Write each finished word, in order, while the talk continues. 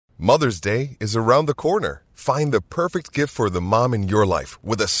Mother's Day is around the corner. Find the perfect gift for the mom in your life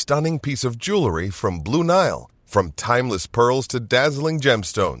with a stunning piece of jewelry from Blue Nile. From timeless pearls to dazzling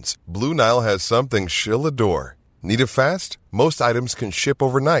gemstones, Blue Nile has something she'll adore. Need it fast? Most items can ship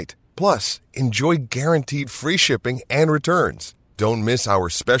overnight. Plus, enjoy guaranteed free shipping and returns. Don't miss our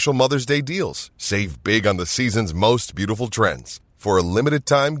special Mother's Day deals. Save big on the season's most beautiful trends. For a limited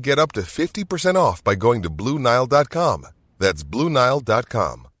time, get up to 50% off by going to BlueNile.com. That's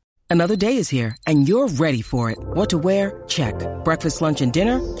BlueNile.com. Another day is here, and you're ready for it. What to wear? Check. Breakfast, lunch, and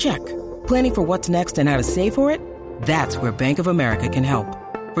dinner? Check. Planning for what's next and how to save for it? That's where Bank of America can help.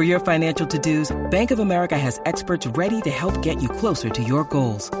 For your financial to-dos, Bank of America has experts ready to help get you closer to your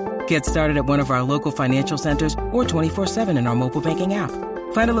goals. Get started at one of our local financial centers or 24/7 in our mobile banking app.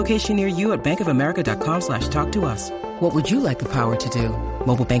 Find a location near you at bankofamerica.com/talktous. What would you like the power to do?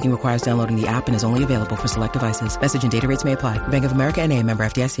 Mobile banking requires downloading the app and is only available for select devices. Message and data rates may apply. Bank of America N.A., member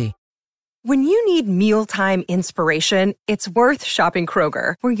FDIC. When you need mealtime inspiration, it's worth shopping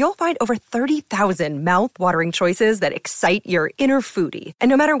Kroger, where you'll find over 30,000 mouth-watering choices that excite your inner foodie. And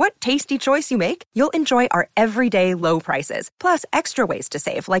no matter what tasty choice you make, you'll enjoy our everyday low prices, plus extra ways to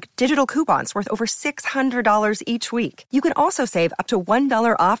save, like digital coupons worth over $600 each week. You can also save up to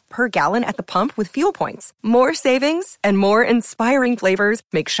 $1 off per gallon at the pump with fuel points. More savings and more inspiring flavors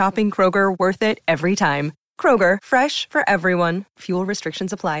make shopping Kroger worth it every time. Kroger, fresh for everyone. Fuel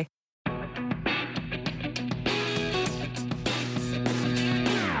restrictions apply.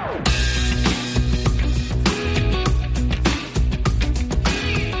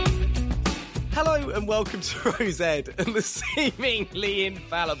 Hello and welcome to Rose Ed and the seemingly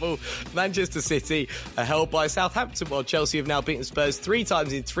infallible Manchester City are held by Southampton, while Chelsea have now beaten Spurs 3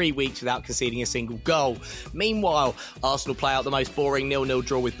 times in 3 weeks without conceding a single goal. Meanwhile, Arsenal play out the most boring 0-0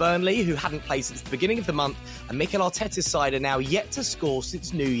 draw with Burnley, who hadn't played since the beginning of the month, and Mikel Arteta's side are now yet to score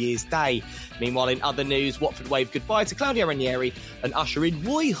since New Year's Day. Meanwhile, in other news, Watford waved goodbye to Claudio Ranieri and usher in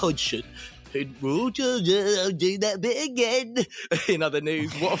Roy Hodgson, who will do that bit again. In other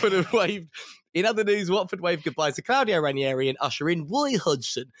news, Watford waved goodbye to Claudio Ranieri and usher in Roy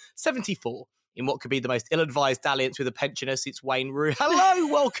Hodgson, 74, in what could be the most ill-advised dalliance with a pensioner since Wayne Rooney. Hello,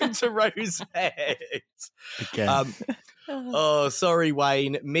 welcome to Rose Ed. Again. Sorry,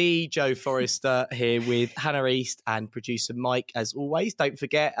 Wayne. Me, Joe Forrester, here with Hannah East and producer Mike, as always. Don't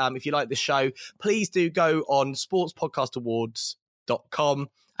forget, if you like the show, please do go on sportspodcastawards.com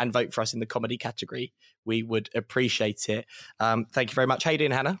and vote for us in the comedy category. We would appreciate it. Thank you very much. How you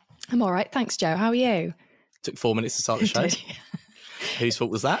doing, Hannah? I'm all right. Thanks, Joe. How are you? Took 4 minutes to start the show. Whose fault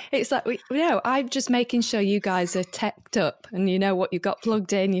was that? It's like, I'm just making sure you guys are teched up and you know what you've got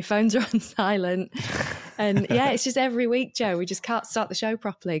plugged in, your phones are on silent. And yeah, it's just every week, Joe, we just can't start the show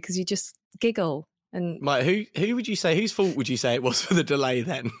properly because you just giggle. And Mike, who would you say, whose fault would you say it was for the delay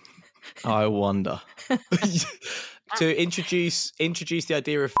then? I wonder. To introduce the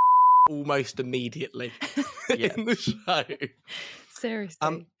idea of almost immediately in the show.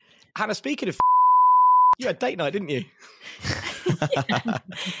 Seriously. Hannah, speaking of you had date night, didn't you?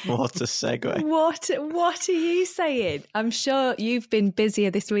 What a segue. What are you saying? I'm sure you've been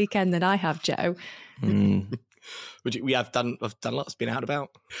busier this weekend than I have, Joe. I've done lots, been out about.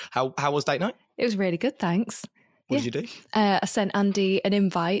 How was date night? It was really good, thanks. What did you do? I sent Andy an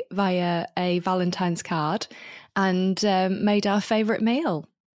invite via a Valentine's card and made our favourite meal.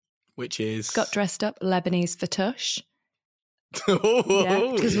 Which is? Got dressed up Lebanese fatouche. Oh.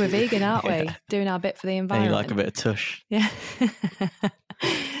 Yeah, because we're vegan, aren't we? Doing our bit for the environment. And you like a bit of tush. Yeah.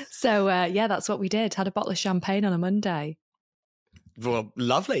 So, that's what we did. Had a bottle of champagne on a Monday. Well,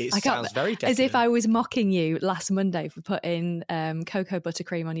 lovely. It sounds very decadent. As if I was mocking you last Monday for putting cocoa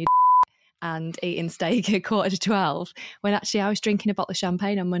buttercream on your and eating steak at 11:45, when actually I was drinking a bottle of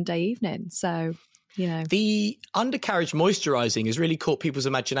champagne on Monday evening. So, the undercarriage moisturising has really caught people's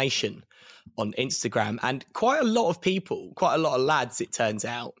imagination on Instagram, and quite a lot of lads, it turns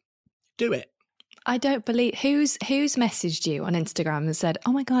out, do it. I don't believe who's messaged you on Instagram and said,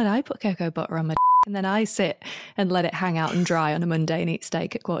 "Oh my God, I put cocoa butter on my," and then I sit and let it hang out and dry on a Monday and eat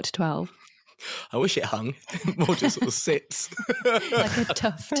steak at 11:45. I wish it hung more, just sort of sits like a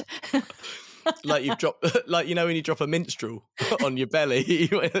tuft. Like you've dropped, like when you drop a minstrel on your belly,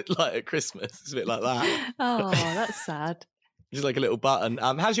 like at Christmas. It's a bit like that. Oh, that's sad. Just like a little button.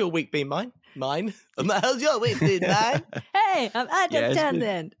 How's your week been? Mine. How's your week been, mine? Hey, I'm Adam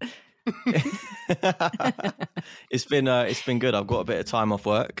Townsend. It's been good. I've got a bit of time off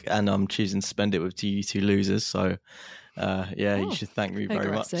work, and I'm choosing to spend it with you two losers. So, you should thank me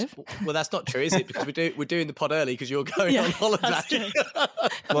very much. Well, that's not true, is it? Because we're doing the pod early because you're going on holiday.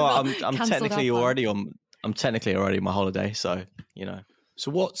 Well, I'm technically already on. I'm technically already on my holiday, so . So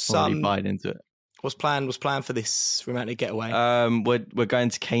what's already buying into it. What's planned for this romantic getaway? We're going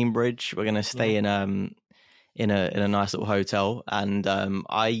to Cambridge. We're going to stay in a nice little hotel, and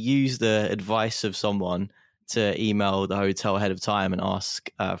I used the advice of someone to email the hotel ahead of time and ask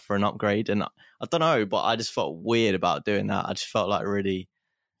for an upgrade. And I don't know, but I just felt weird about doing that. I just felt like really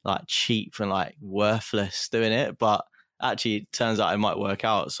like cheap and like worthless doing it. But actually, it turns out it might work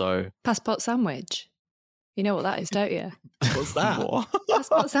out. So passport sandwich. You know what that is, don't you? What's that? What?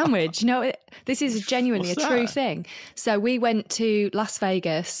 Passport sandwich. You know, this is genuinely a true thing. So we went to Las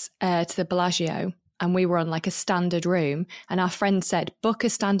Vegas to the Bellagio, and we were on like a standard room, and our friend said, book a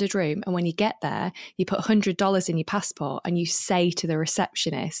standard room. And when you get there, you put $100 in your passport and you say to the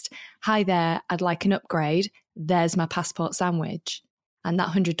receptionist, hi there, I'd like an upgrade. There's my passport sandwich. And that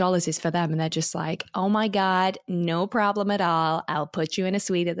 $100 is for them. And they're just like, oh my God, no problem at all. I'll put you in a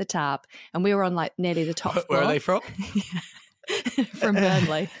suite at the top. And we were on like nearly the top floor. Where are they from? From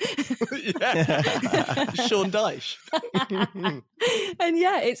Burnley. Sean Dyche. And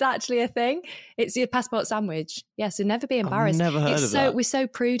yeah, it's actually a thing. It's your passport sandwich. Yeah, so never be embarrassed. I've never heard of that. We're so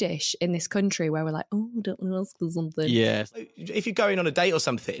prudish in this country where we're like, oh, I don't know else for something. Yeah. If you're going on a date or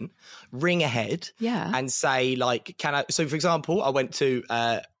something, ring ahead and say like, can I? So for example, I went to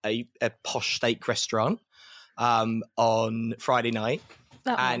a posh steak restaurant on Friday night.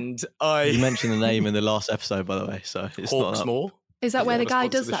 And you mentioned the name in the last episode, by the way, so it's Hawksmoor. Is that where the guy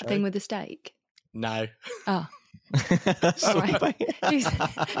does that thing with the steak? No. Oh. All right.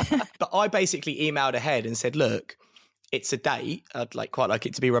 But I basically emailed ahead and said, look, it's a date. I'd quite like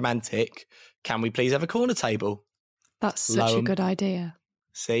it to be romantic. Can we please have a corner table? That's such a good idea.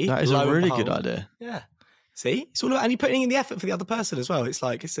 See? That is a really good idea. Yeah. See? It's all about, and you're putting in the effort for the other person as well. It's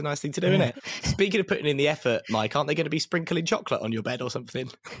like, it's a nice thing to do, isn't it? Speaking of putting in the effort, Mike, aren't they going to be sprinkling chocolate on your bed or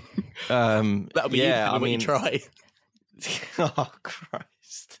something? That'll be you try. Oh,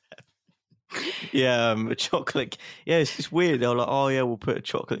 Christ. Yeah, chocolate. Yeah, it's just weird. They're like, oh yeah, we'll put a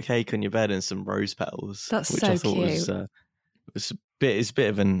chocolate cake on your bed and some rose petals. That's which so I thought cute. Was it's a bit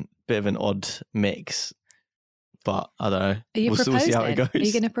of an odd mix. But I don't know. Are you proposing? We'll see how it goes. Are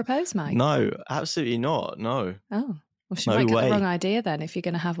you going to propose, Mike? No, absolutely not. No. Oh, well, she might get the wrong idea then if you're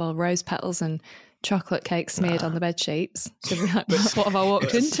going to have all rose petals and chocolate cake smeared on the bed sheets. She'll be like, what have I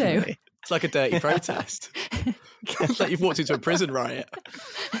walked into? It's like a dirty protest. It's like you've walked into a prison riot.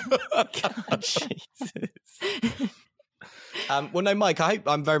 God, Jesus. Well, no, Mike,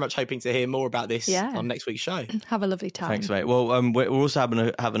 I'm very much hoping to hear more about this on next week's show. Have a lovely time. Thanks, mate. Well, we're also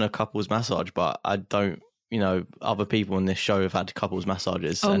having a couples massage, but I don't. You know, other people on this show have had couples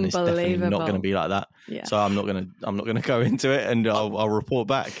massages, and it's definitely not going to be like that. Yeah. So I'm not going to go into it, and I'll report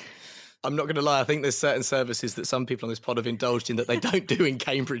back. I'm not going to lie. I think there's certain services that some people on this pod have indulged in that they don't do in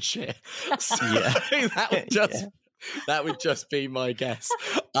Cambridgeshire. So that would just be my guess.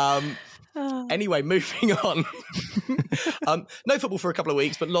 Anyway, moving on. No football for a couple of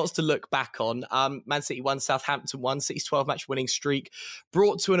weeks, but lots to look back on. Man City won, Southampton won. City's 12-match winning streak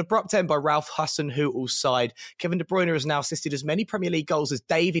brought to an abrupt end by Ralph Hasenhüttl's side. Kevin De Bruyne has now assisted as many Premier League goals as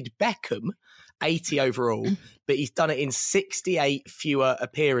David Beckham, 80 overall, but he's done it in 68 fewer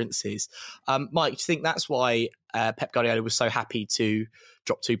appearances. Mike, do you think that's why Pep Guardiola was so happy to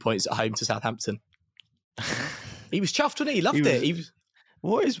drop 2 points at home to Southampton? He was chuffed, wasn't he? He loved it. He was...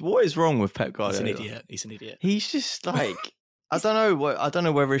 What is wrong with Pep Guardiola? He's an idiot. He's just like, I don't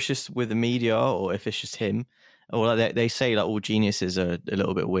know whether it's just with the media or if it's just him. Or like they say like all geniuses are a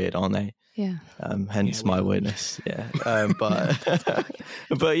little bit weird, aren't they? Yeah. Hence my weirdness. Yeah.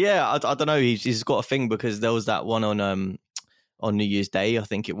 But yeah, I don't know. He's got a thing because there was that one on New Year's Day, I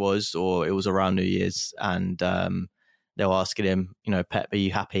think it was, or it was around New Year's, and they were asking him, you know, Pep, are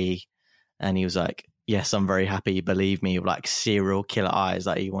you happy? And he was like, yes, I'm very happy. Believe me, with like serial killer eyes,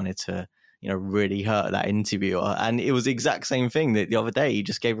 like he wanted to, you know, really hurt that interviewer. And it was the exact same thing that the other day. He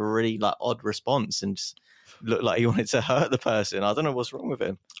just gave a really like odd response and just looked like he wanted to hurt the person. I don't know what's wrong with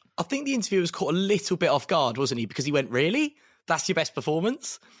him. I think the interviewer was caught a little bit off guard, wasn't he? Because he went, really? That's your best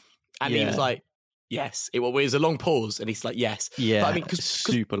performance? And he was like, yes. It was a long pause. And he's like, yes. Yeah, but I mean,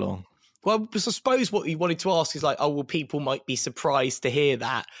 super long. Well, I suppose what he wanted to ask is like, oh, well, people might be surprised to hear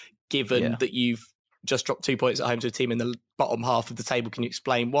that, given that you've just dropped 2 points at home to a team in the bottom half of the table. Can you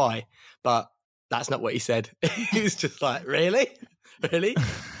explain why? But that's not what he said. He was just like, really? Really?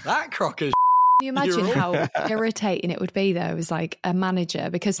 That crocker's Can you imagine how irritating it would be, though, as like a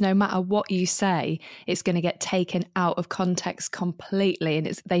manager? Because no matter what you say, it's going to get taken out of context completely. And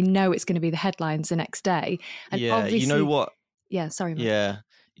they know it's going to be the headlines the next day. And you know what? Yeah, sorry, Matt. Yeah.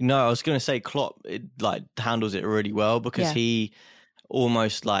 No, I was going to say Klopp like handles it really well because he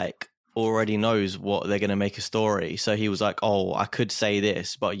almost like already knows what they're going to make a story. So he was like, oh, I could say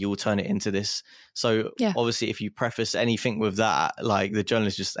this, but you'll turn it into this. So obviously if you preface anything with that, like the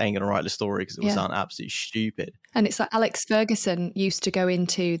journalist just ain't going to write the story because it will sound absolutely stupid. And it's like Alex Ferguson used to go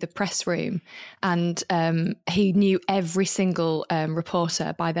into the press room and he knew every single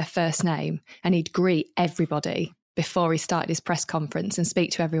reporter by their first name, and he'd greet everybody before he started his press conference and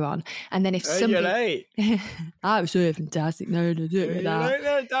speak to everyone. And then if somebody... I was so fantastic. No, Hey,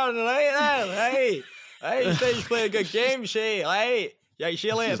 you think play a good game, she? Hey, yeah,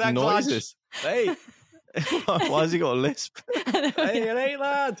 she later that noises. Hey. Why has he got a lisp? Hey,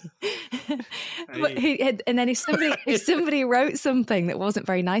 lad. But and then if somebody wrote something that wasn't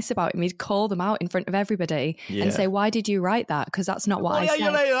very nice about him, he'd call them out in front of everybody and say, "Why did you write that? Because that's not what I said."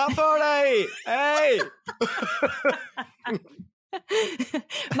 You like that for, hey.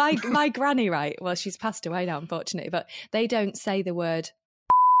 my granny, right? Well, she's passed away now, unfortunately, but they don't say the word.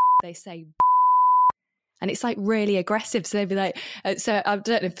 They say. And it's like really aggressive. So they'd be like, so I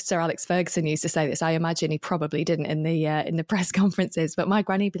don't know if Sir Alex Ferguson used to say this. I imagine he probably didn't in the press conferences. But my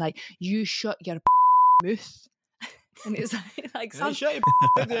granny would be like, "You shut your mouth." And it's like shut your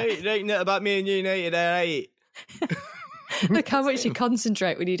writing it about me and United, right? Look how much you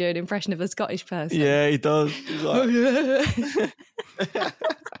concentrate when you do an impression of a Scottish person. Yeah, he does. He's like, oh, yeah.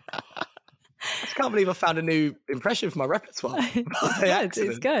 I can't believe I found a new impression for my repertoire.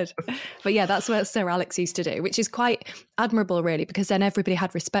 It's good. But yeah, that's what Sir Alex used to do, which is quite admirable, really, because then everybody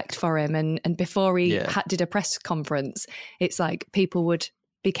had respect for him. And before he did a press conference, it's like people would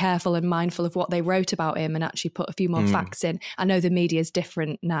be careful and mindful of what they wrote about him and actually put a few more facts in. I know the media is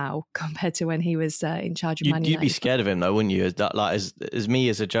different now compared to when he was in charge of Man United. You'd be scared of him though, wouldn't you? As me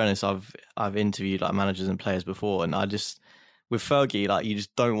as a journalist, I've interviewed like managers and players before, and with Fergie, like you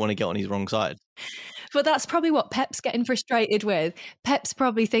just don't want to get on his wrong side. But that's probably what Pep's getting frustrated with. Pep's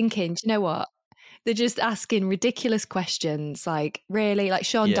probably thinking, do you know what? They're just asking ridiculous questions. Like, really? Like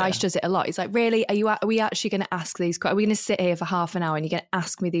Sean Dyche does it a lot. He's like, really? Are we actually going to ask these questions? Are we going to sit here for half an hour and you're going to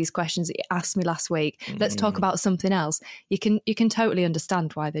ask me these questions that you asked me last week? Let's talk about something else. You can totally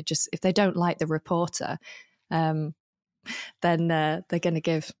understand why they just, if they don't like the reporter, then they're going to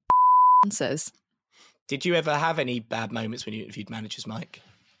give answers. Did you ever have any bad moments when you interviewed managers, Mike?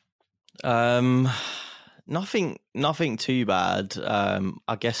 Nothing too bad.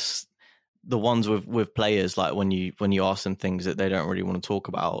 I guess the ones with players, like when you ask them things that they don't really want to talk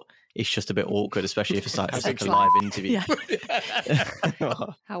about, it's just a bit awkward, especially if it's like a live interview.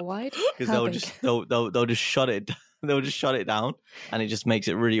 How wide? Because they'll just shut it. They'll just shut it down, and it just makes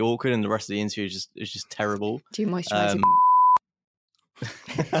it really awkward. And the rest of the interview is just terrible. Do you moisturize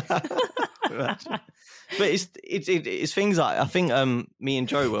But it's things like, I think me and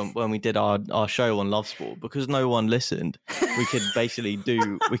Joe when we did our show on Love Sport, because no one listened, we could basically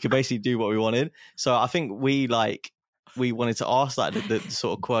do what we wanted. So I think we wanted to ask like the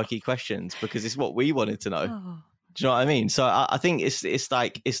sort of quirky questions because it's what we wanted to know. Oh. Do you know what I mean? So I think it's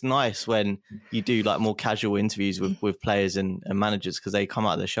like it's nice when you do like more casual interviews with players and managers because they come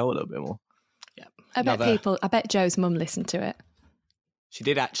out of the show a little bit more. Yeah, I bet Joe's mum listened to it. She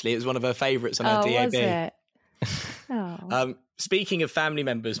did actually. It was one of her favourites on her DAB. Was it? Oh. Speaking of family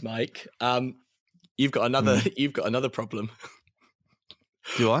members, Mike, you've got another problem.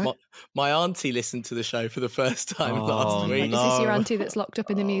 Do I? My auntie listened to the show for the first time last week. Is this your auntie that's locked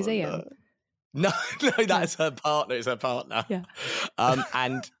up in the museum? No, that's her partner. It's her partner. Yeah.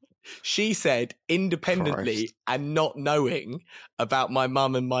 And she said, independently and not knowing about my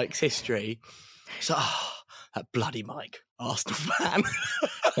mum and Mike's history, so that bloody Mike, Arsenal fan.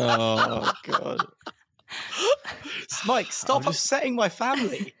 Oh God, Mike, stop upsetting my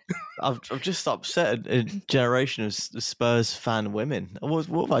family. I've just upset a generation of Spurs fan women. What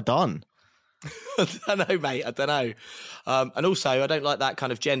have I done? I don't know, mate. I don't know. And also, I don't like that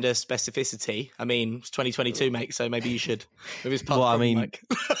kind of gender specificity. I mean, it's 2022, mate. So maybe you should. Maybe it's part of the problem, Mike.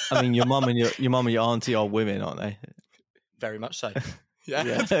 I mean, your mum and your auntie are women, aren't they? Very much so.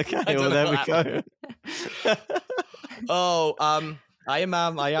 Yeah. Okay. Well, there we go. Hiya,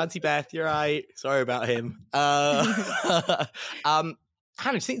 Mum. Hi, Auntie Beth. You're right. Sorry about him. Hannah, do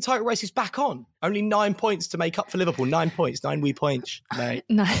you think the title race is back on? Only 9 points to make up for Liverpool. 9 points. 9 wee points, mate.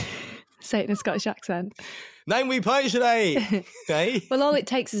 No. Say it in a Scottish accent. 9 wee points today. Okay. Well, all it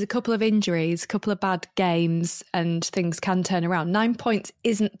takes is a couple of injuries, a couple of bad games, and things can turn around. 9 points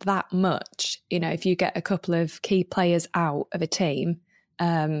isn't that much. You know, if you get a couple of key players out of a team,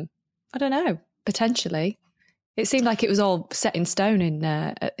 I don't know, potentially. It seemed like it was all set in stone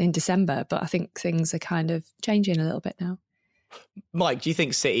in December, but I think things are kind of changing a little bit now. Mike, do you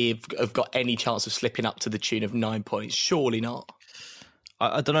think City have got any chance of slipping up to the tune of 9 points? Surely not.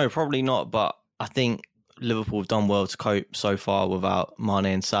 I don't know, probably not, but I think Liverpool have done well to cope so far without Mane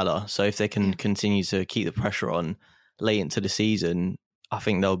and Salah. So if they can continue to keep the pressure on late into the season, I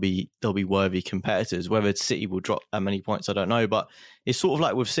think they'll be worthy competitors. Whether City will drop that many points, I don't know. But it's sort of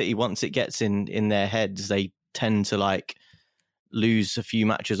like with City, once it gets in their heads, they tend to like lose a few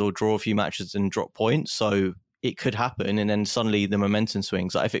matches or draw a few matches and drop points. So it could happen, and then suddenly the momentum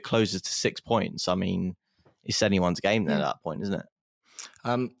swings. Like if it closes to 6 points, I mean, it's anyone's game then at that point, isn't it?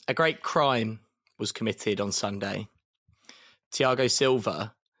 A great crime was committed on Sunday. Thiago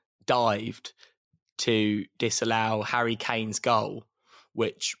Silva dived to disallow Harry Kane's goal,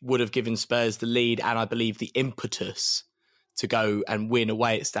 which would have given Spurs the lead and I believe the impetus to go and win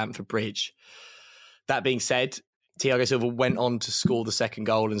away at Stamford Bridge. That being said, Thiago Silva went on to score the second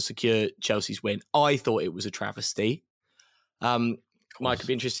goal and secure Chelsea's win. I thought it was a travesty. Mike, I'd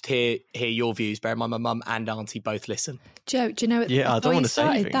be interested to hear your views. Bear in mind, my mum and auntie both listen. Joe, do you know? Yeah, I don't want to say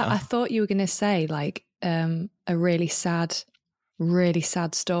anything that. now. I thought you were going to say like a really sad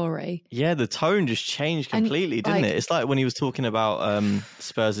story. Yeah, the tone just changed completely, didn't it? It's like when he was talking about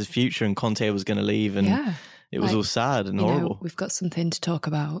Spurs' future and Conte was going to leave, and it was all sad and horrible. We've got something to talk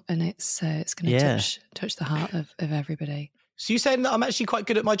about, and it's going to touch the heart of everybody. So you're saying that I'm actually quite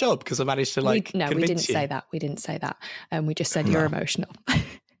good at my job because I managed to we didn't you. say that. We didn't say that. We just said you're emotional.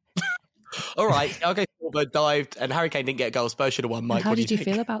 All right, Thiago Silva dived and Harry Kane didn't get a goal. Spurs should have won. Mike, how what did do you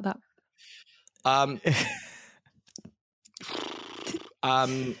think? feel about that? I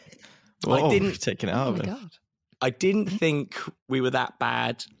didn't taking it out Oh of my it. God. I didn't think we were that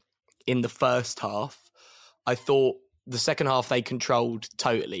bad in the first half. I thought the second half they controlled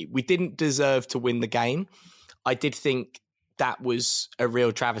totally. We didn't deserve to win the game. I did think that was a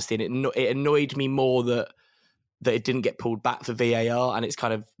real travesty, and it annoyed me more that it didn't get pulled back for VAR. And it's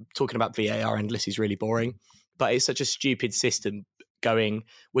kind of talking about VAR endless is really boring, but it's such a stupid system going,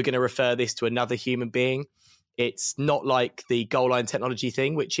 we're going to refer this to another human being. It's not like the goal line technology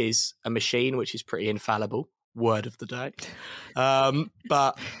thing, which is a machine, which is pretty infallible. Word of the day.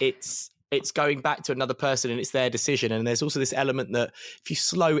 But it's going back to another person and it's their decision. And there's also this element that if you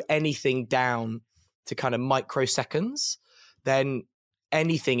slow anything down to kind of microseconds, then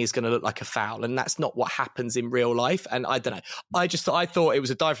anything is going to look like a foul. And that's not what happens in real life. And I don't know. I thought it was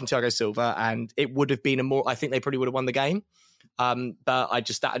a dive from Thiago Silva and it would have been I think they probably would have won the game. But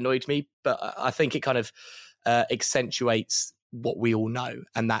that annoyed me. But I think it kind of accentuates what we all know.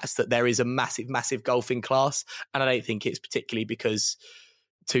 And that's that there is a massive, massive golfing class. And I don't think it's particularly because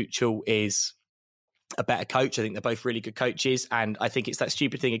Tuchel is a better coach. I think they're both really good coaches. And I think it's that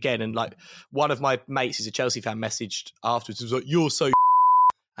stupid thing again. And like one of my mates who's a Chelsea fan messaged afterwards, was like, you're so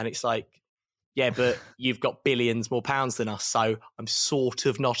and it's like, yeah, but you've got billions more pounds than us. So I'm sort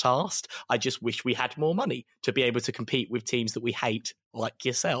of not asked. I just wish we had more money to be able to compete with teams that we hate like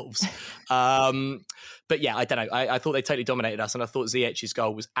yourselves. But yeah, I don't know. I thought they totally dominated us. And I thought Ziyech's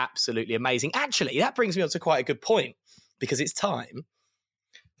goal was absolutely amazing. Actually, that brings me on to quite a good point because it's time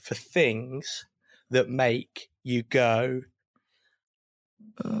for things that make you go.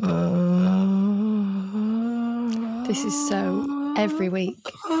 This is so every week.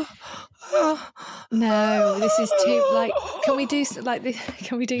 No, this is too like. Can we do like this?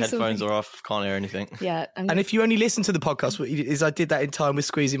 Can we do Headphones something? are off, can't hear anything. Yeah, And if you only listen to the podcast, what you did is I did that in time with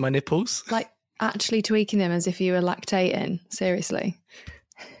squeezing my nipples. like actually tweaking them as if you were lactating. Seriously.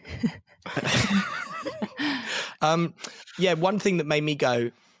 Yeah, one thing that made me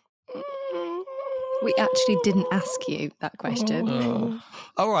go. We actually didn't ask you that question.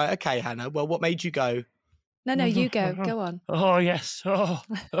 All right, okay, Hannah. Well, what made you go? No, you go. Go on. Oh yes. Oh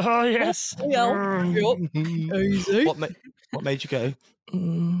yes. What made you go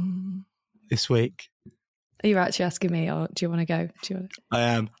this week? Are you actually asking me, or do you want to go? Do you want I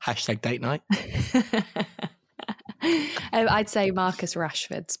am #date night. I'd say Marcus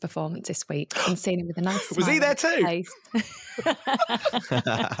Rashford's performance this week. I've seen him with a nice Was he smile there on his face.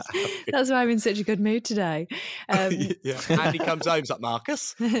 That's why I'm in such a good mood today. Yeah. And he comes home, he's like,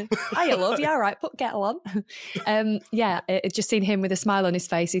 Marcus. Hiya, love. Yeah, all right. Put kettle on. Just seen him with a smile on his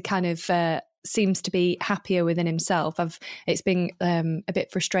face. He kind of seems to be happier within himself. It's been a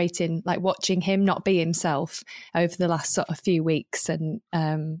bit frustrating, like watching him not be himself over the last sort of few weeks, and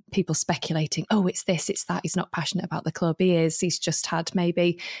people speculating, oh, it's this, it's that. He's not passionate about the club. He is. He's just had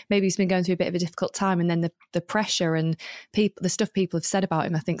maybe he's been going through a bit of a difficult time, and then the pressure and the stuff people have said about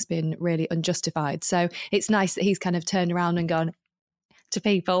him, I think, has been really unjustified. So it's nice that he's kind of turned around and gone to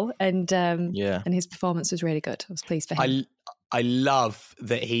people, and his performance was really good. I was pleased for him. I love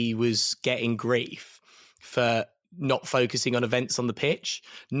that he was getting grief for not focusing on events on the pitch,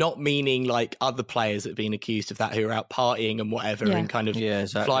 not meaning like other players that have been accused of that who are out partying and whatever and kind of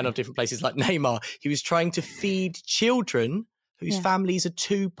flying off different places like Neymar. He was trying to feed children whose families are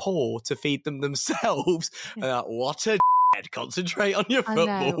too poor to feed them themselves. What a concentrate on your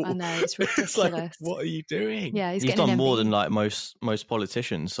football. I know, it's ridiculous. It's like, what are you doing? Yeah, he's done more than like most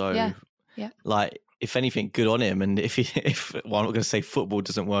politicians. So like, if anything, good on him. And if I'm not going to say football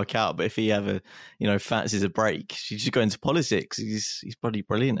doesn't work out, but if he ever, fancies a break, you just go into politics. He's probably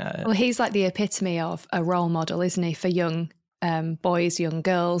brilliant at it. Well, he's like the epitome of a role model, isn't he, for young boys, young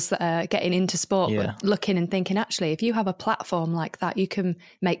girls that are getting into sport, but looking and thinking, actually, if you have a platform like that, you can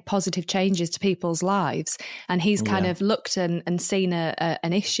make positive changes to people's lives. And he's kind of looked and seen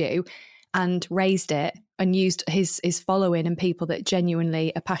an issue and raised it and used his following and people that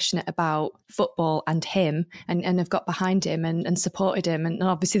genuinely are passionate about football and him and have got behind him and supported him. And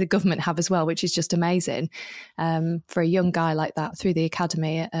obviously the government have as well, which is just amazing for a young guy like that through the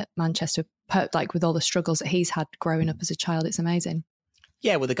academy at Manchester, like with all the struggles that he's had growing up as a child. It's amazing.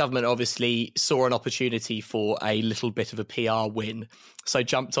 Yeah, well, the government obviously saw an opportunity for a little bit of a PR win. So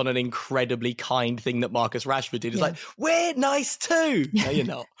jumped on an incredibly kind thing that Marcus Rashford did. It's like, we're nice too. No, you're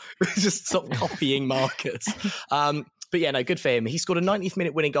not. Just stop copying Marcus. But yeah, no, good for him. He scored a 90th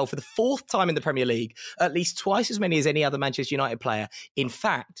minute winning goal for the 4th time in the Premier League, at least twice as many as any other Manchester United player. In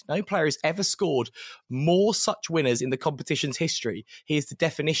fact, no player has ever scored more such winners in the competition's history. He is the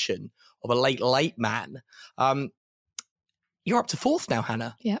definition of a late man. You're up to 4th now,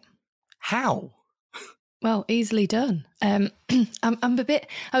 Hannah. Yeah. How? Well, easily done. I'm a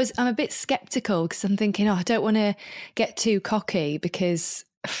bit skeptical because I'm thinking, I don't want to get too cocky because,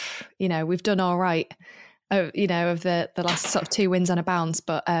 we've done all right, of the last sort of 2 wins and a bounce.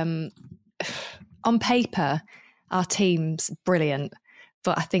 But on paper, our team's brilliant.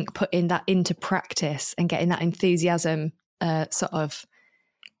 But I think putting that into practice and getting that enthusiasm sort of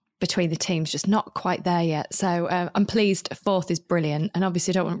between the teams just not quite there yet. So I'm pleased 4th is brilliant. And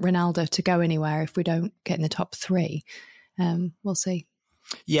obviously I don't want Ronaldo to go anywhere if we don't get in the top 3. We'll see.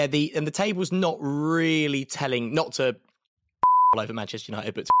 Yeah, the table's not really telling, not to all over Manchester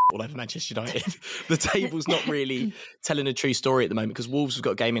United, but to all over Manchester United. The table's not really telling a true story at the moment because Wolves have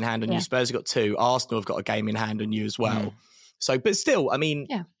got a game in hand on you, Spurs have got 2, Arsenal have got a game in hand on you as well. So, but still, I mean,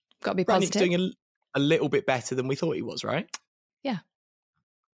 got to be Rangnick's positive. doing a little bit better than we thought he was, right? Yeah.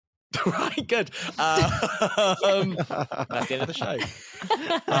 Right, good. That's the end of the show.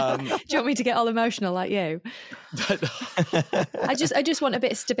 Do you want me to get all emotional like you? I just want a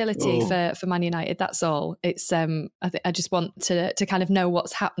bit of stability for Man United. That's all. It's I just want to kind of know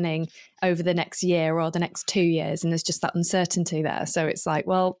what's happening over the next year or the next 2 years, and there's just that uncertainty there. So it's like,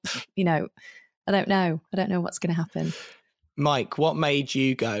 well, I don't know. I don't know what's going to happen. Mike, what made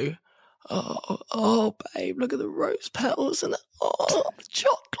you go, oh, babe, look at the rose petals and the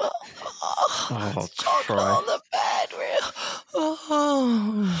chocolate. Chocolate on the bed.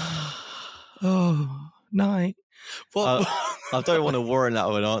 Night. What? I don't want to warrant that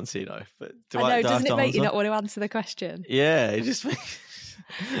with an answer, But doesn't it make you not want to answer the question? Yeah, it just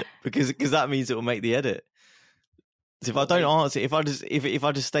because that means it will make the edit. So if I don't answer, if I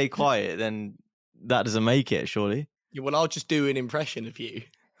just stay quiet, then that doesn't make it, surely. Yeah, well, I'll just do an impression of you.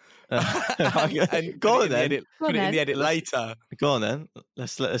 And go on then. Put it in the edit later. Go on then.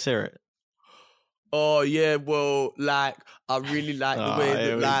 Let's hear it. Oh yeah, well, like I really like the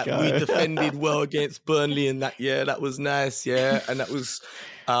way that we defended well against Burnley, and that was nice, and that was,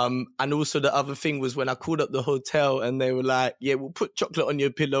 and also the other thing was when I called up the hotel and they were like, yeah, we'll put chocolate on your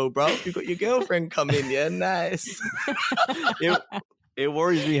pillow, bro. You got your girlfriend coming, nice. It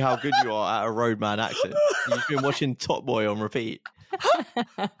worries me how good you are at a roadman accent. You've been watching Top Boy on repeat.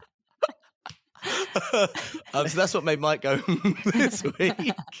 So that's what made Mike go this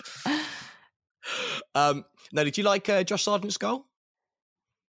week. No, did you like Josh Sargent's goal?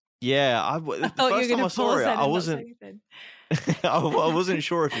 Yeah, the first time I saw it, I wasn't. I wasn't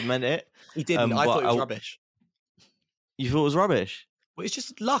sure if he meant it. He didn't. I thought it was rubbish. You thought it was rubbish? Well, it's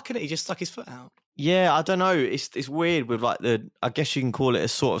just luck, isn't it? He just stuck his foot out. Yeah, I don't know. It's weird with like I guess you can call it a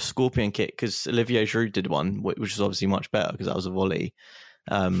sort of scorpion kick because Olivier Giroud did one, which was obviously much better because that was a volley,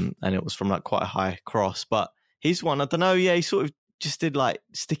 and it was from like quite a high cross. But his one, I don't know. Yeah, he sort of just did like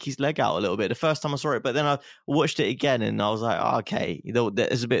stick his leg out a little bit the first time I saw it, but then I watched it again and I was like, oh, okay,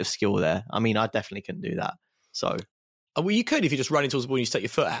 there's a bit of skill there. I mean, I definitely couldn't do that. So, well, you could if you just run towards the ball and you stick your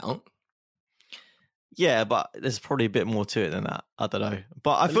foot out. Yeah, but there's probably a bit more to it than that. I don't know,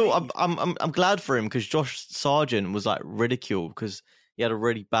 but I feel I'm glad for him because Josh Sargent was like ridiculed because he had a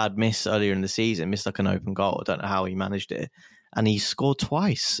really bad miss earlier in the season, missed like an open goal. I don't know how he managed it, and he scored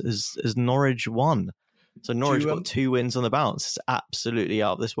twice as Norwich won. So Norwich got 2 wins on the bounce. It's absolutely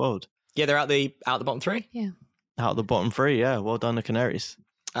out of this world. Yeah, they're out the bottom 3. Yeah. Out of the bottom 3, yeah. Well done, the Canaries.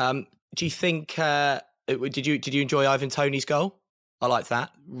 Do you think? Did you enjoy Ivan Toney's goal? I liked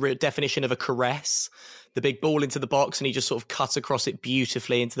that definition of a caress. The big ball into the box, and he just sort of cut across it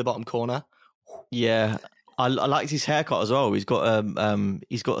beautifully into the bottom corner. Yeah, I liked his haircut as well. He's got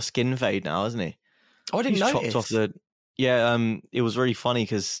a skin fade now, hasn't he? Oh, I didn't notice. Chopped off the. Yeah, it was really funny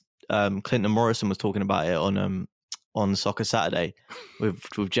because Clinton Morrison was talking about it on Soccer Saturday with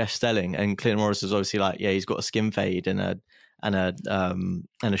Jeff Stelling, and Clinton Morrison was obviously like, yeah, he's got a skin fade and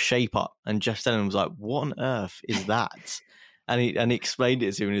a shape up, and Jeff Stelling was like, what on earth is that? And he explained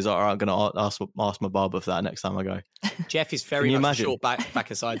it to him, and he's like, all right, I'm going to ask my barber for that next time I go. Jeff is very much a short back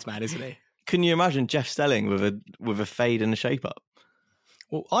and sides man, isn't he? Can you imagine Jeff Stelling with a fade and a shape up?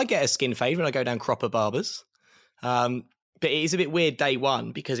 Well, I get a skin fade when I go down Cropper Barbers. But it is a bit weird day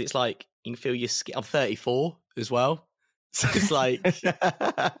one because it's like you can feel your skin. I'm 34 as well. So it's like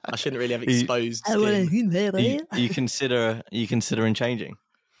I shouldn't really have exposed skin. You considering changing?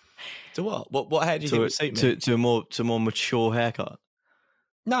 To what? What hair do you think would suit me? To a more mature haircut?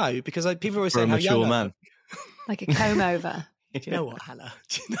 No, because people always say a how mature young man. Like a comb over. Do you know what, Hannah?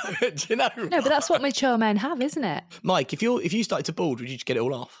 Do you know? No, but that's what mature men have, isn't it? Mike, if you started to bald, would you just get it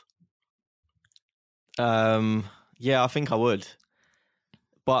all off? Yeah, I think I would.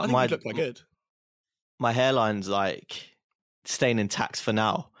 But I think you'd look quite good. My hairline's like staying intact for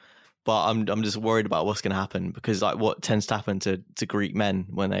now, but I'm just worried about what's going to happen because like what tends to happen to Greek men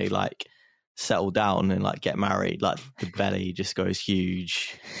when they like settle down and like get married, like the belly just goes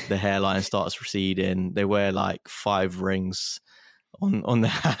huge, the hairline starts receding, they wear like 5 rings on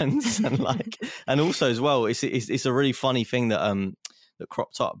their hands and also as well it's a really funny thing that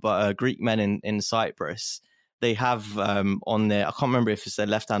cropped up, but Greek men in Cyprus, they have on their, I can't remember if it's their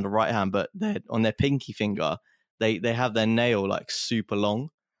left hand or right hand, but on their pinky finger they have their nail like super long,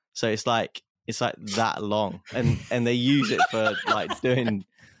 so it's like that long, and they use it for like doing,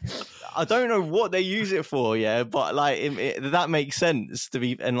 I don't know what they use it for, yeah, but like that makes sense to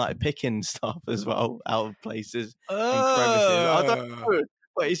be, and like picking stuff as well out of places and crevices. I don't know,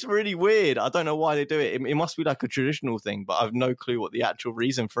 but it's really weird. I don't know why they do it. It must be like a traditional thing, but I've no clue what the actual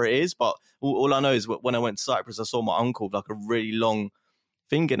reason for it is. But all I know is when I went to Cyprus, I saw my uncle with like a really long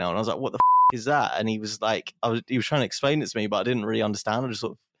fingernail, and I was like, "What the is that?" And he was like, he was trying to explain it to me, but I didn't really understand. I just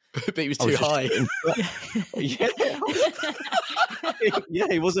sort of. But he was too high. Yeah. Yeah,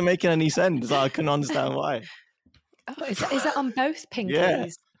 it wasn't making any sense. I couldn't understand why. Oh, is that on both pinkies? Yeah.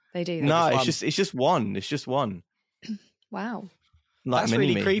 They do that? No, it's just one. It's just one. Wow. Like that's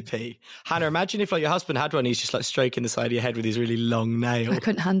really creepy. Hannah, imagine if like your husband had one, he's just like stroking the side of your head with his really long nail. I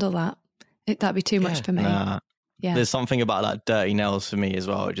couldn't handle that. That'd be too much for me. Nah. Yeah. There's something about like dirty nails for me as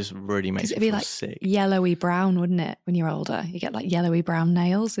well. It just really makes me feel like sick. Yellowy brown, wouldn't it? When you're older, you get like yellowy brown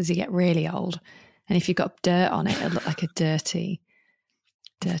nails as you get really old, and if you've got dirt on it, it'll look like a dirty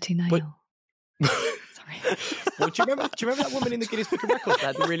nail. Sorry. Well, do you remember that woman in the Guinness Book of Records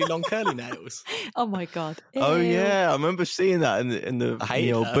that had the really long curly nails? Oh my god! Oh Ew. yeah, I remember seeing that in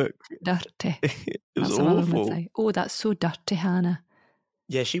the old book. Dirty. It was That's what my mum would awful. say. Oh, that's so dirty, Hannah.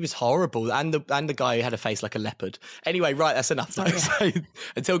 Yeah, she was horrible, and the guy who had a face like a leopard. Anyway, right, that's enough. Sorry. So,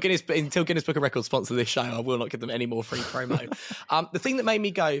 until Guinness Book of Records sponsor this show, I will not give them any more free promo. The thing that made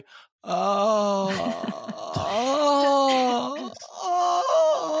me go,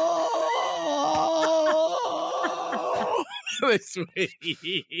 this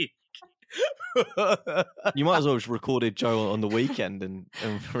week. You might as well have recorded Joe on the weekend and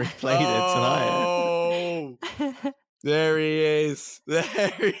replayed it tonight. There he is.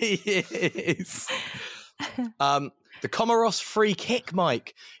 There he is. The Comoros free kick,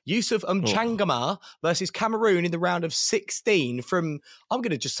 Mike. Yusuf Mchangama versus Cameroon in the round of 16 from, I'm going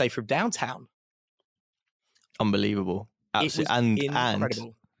to just say from downtown. Unbelievable. Absolutely.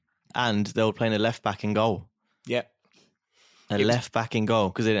 Incredible. And they were playing a left back in goal. Yep. Left back in goal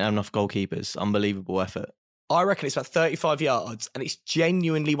because they didn't have enough goalkeepers. Unbelievable effort. I reckon it's about 35 yards, and it's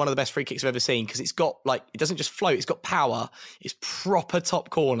genuinely one of the best free kicks I've ever seen because it's got like, it doesn't just float, it's got power. It's proper top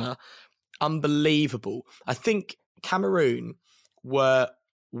corner. Unbelievable. I think Cameroon were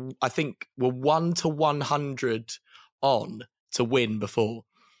 1 to 100 on to win before.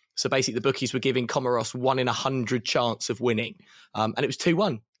 So basically the bookies were giving Comoros 1 in 100 chance of winning. And it was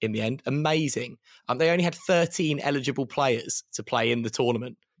 2-1 in the end. Amazing. They only had 13 eligible players to play in the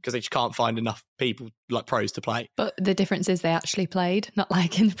tournament because they just can't find enough people like pros to play. But the difference is they actually played, not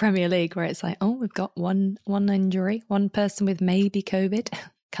like in the Premier League where it's like, oh, we've got one injury, one person with maybe COVID.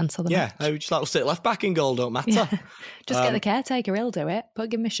 cancel the Yeah, match. just like, we'll sit left back in goal, don't matter. Yeah. Just get the caretaker, he'll do it. But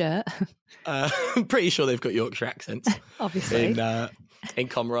give him a shirt. I'm pretty sure they've got Yorkshire accents. Obviously. In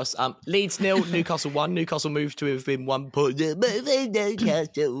Comoros. Leeds 0, Newcastle 1. Newcastle moved to within 1 point.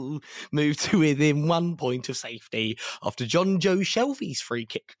 Newcastle moved to within 1 point of safety after John Joe Shelby's free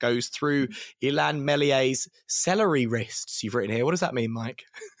kick goes through Ilan Mellier's celery wrists. You've written here. What does that mean, Mike?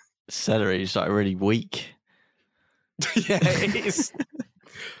 Celery is like really weak. Yeah, it is.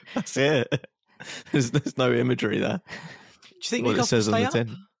 That's it. There's no imagery there. Do you think What it Newcastle says on stay the up?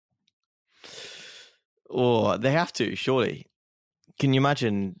 tin. Or they have to, surely. Can you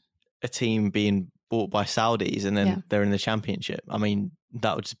imagine a team being bought by Saudis and then they're in the championship? I mean,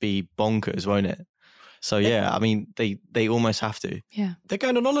 that would just be bonkers, won't it? So yeah, I mean, they almost have to. Yeah. They're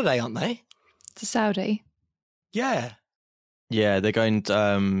going on holiday, aren't they? To Saudi. Yeah. Yeah, they're going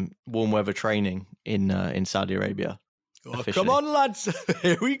to warm weather training in Saudi Arabia. Oh, officially. come on, lads.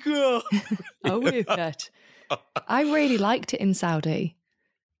 Here we go. Oh, we've got. I really liked it in Saudi.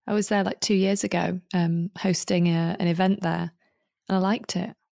 I was there like 2 years ago, hosting an event there, and I liked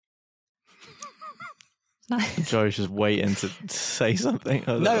it. Nice. Joe's just waiting to say something.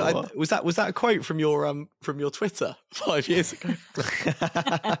 Was that a quote from your Twitter 5 years ago?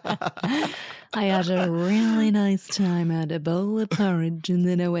 I had a really nice time. I had a bowl of porridge, and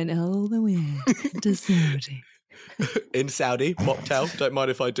then I went all the way to Saudi. In Saudi, mocktail. Don't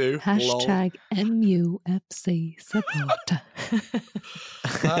mind if I do. Lol. Hashtag MUFC supporter.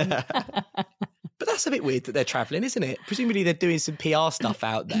 But that's a bit weird that they're travelling, isn't it? Presumably they're doing some PR stuff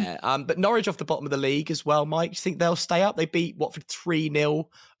out there. But Norwich off the bottom of the league as well, Mike. Do you think they'll stay up? They beat Watford 3-0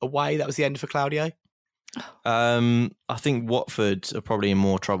 away. That was the end for Claudio. I think Watford are probably in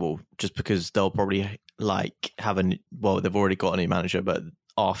more trouble just because they'll probably they've already got a new manager, but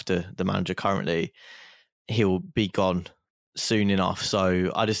after the manager currently, he'll be gone soon enough.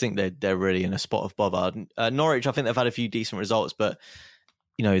 So I just think they're really in a spot of bother. Norwich, I think they've had a few decent results, but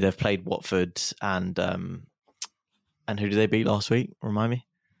you know, they've played Watford and who did they beat last week? Remind me.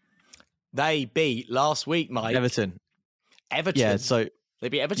 They beat last week, Mike. Everton. Yeah, so they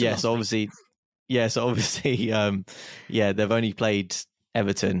beat Everton. Yeah, so obviously, they've only played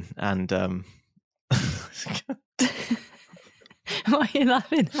Everton and What are you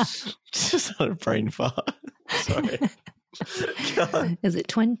laughing at? just had a brain fart. Sorry. Is it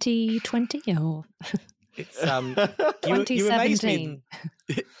 2020 or It's 2017?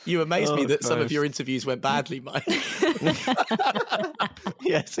 You amazed me that some of Christ. your interviews went badly, Mike.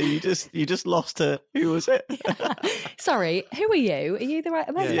 Yeah, so you just lost to who was it? Sorry, who are you? Are you the right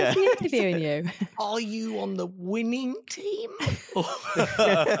person Yeah. to be interviewing you? Are you on the winning team?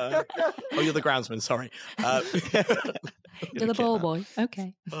 Oh, you're the groundsman. Sorry. You're the ball boy.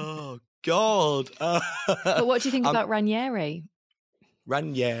 Okay. Oh God. But what do you think about Ranieri?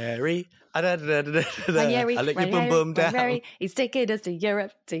 Ranieri. Ranieri, I lick your bum bum down. Ranieri, he's taking us to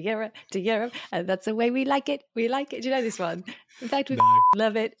Europe, to Europe, to Europe, and that's the way we like it. We like it. Do you know this one? In fact, we No.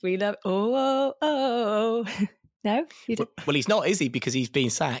 love it. We love. Oh, oh, oh. No, you don't. Well, he's not, is he? Because he's been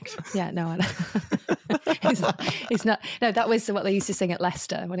sacked. Yeah, no, I know. He's not. No, that was what they used to sing at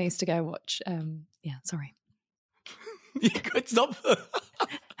Leicester when I used to go watch. Yeah, sorry. It's not.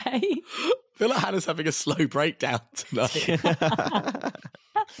 Hey. I feel like Hannah's having a slow breakdown tonight.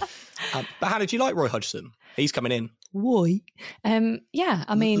 But Hannah, do you like Roy Hodgson? He's coming in. Why? Yeah,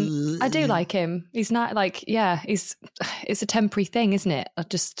 I mean, I do like him. He's not like, it's a temporary thing, isn't it? I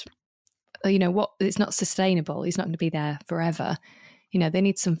just, it's not sustainable. He's not going to be there forever. You know, they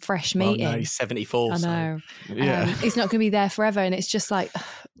need some fresh meat Oh, no, in. he's 74. I so- know. Yeah. He's not going to be there forever. And it's just like,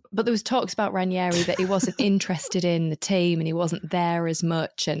 but there was talks about Ranieri that he wasn't interested in the team and he wasn't there as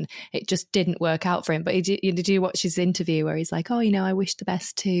much and it just didn't work out for him. But did you watch his interview where he's like, I wish the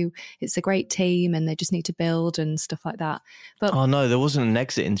best too. It's a great team and they just need to build and stuff like that. But Oh no, there wasn't an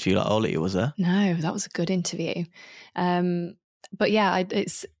exit interview like Ollie, was there? no, that was a good interview. But yeah,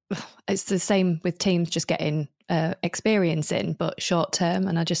 it's the same with teams just getting experience in, but short term.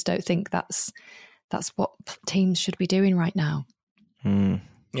 And I just don't think that's what teams should be doing right now.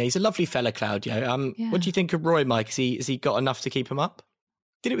 Yeah, he's a lovely fella, Claudio. Yeah. What do you think of Roy, Mike? Has he got enough to keep him up?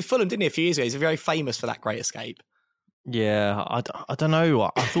 Did it with Fulham, didn't he, a few years ago? He's very famous for that great escape. Yeah, I don't know.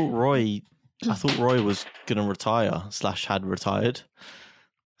 I thought Roy was going to retire / had retired.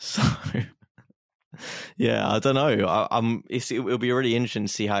 So yeah, I don't know. It'll be really interesting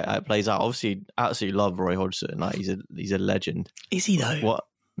to see how it plays out. Obviously, I absolutely love Roy Hodgson. Like he's a legend. Is he though? What?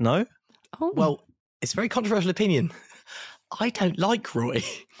 No? Oh, Well, it's a very controversial opinion. I don't like Roy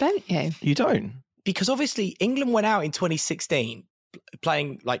don't you? You don't? because obviously England went out in 2016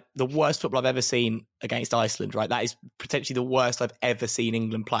 playing like the worst football I've ever seen against Iceland, right? That is potentially the worst I've ever seen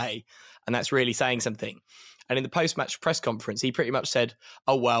England play. And that's really saying something. And in the post-match press conference, he pretty much said,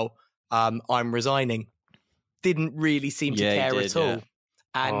 oh, well, I'm resigning. Didn't really seem to care at all.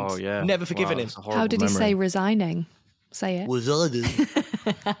 Yeah. And never forgiven him. How did he say resigning? Say it. Resigning.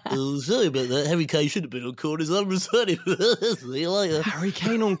 Sorry about that. Harry Kane should have been on corners. I'm resigning. See you later. Harry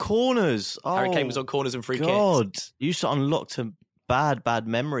Kane on corners. Oh, Harry Kane was on corners and free God. kicks. You just unlocked a bad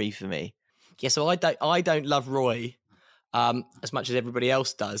memory for me. Yeah, so I don't love Roy as much as everybody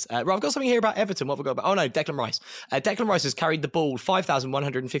else does. Right, I've got something here about Everton. What have we got about? Oh no, Declan Rice. Declan Rice has carried the ball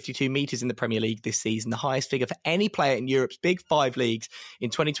 5,152 metres in the Premier League this season, the highest figure for any player in Europe's Big Five leagues in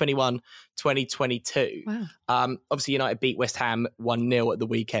 2021-2022. Wow. Obviously, United beat West Ham 1-0 at the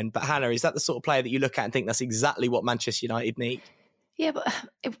weekend. But Hannah, is that the sort of player that you look at and think that's exactly what Manchester United need? Yeah, but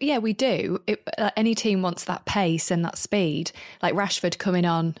we do. Any team wants that pace and that speed. Like Rashford coming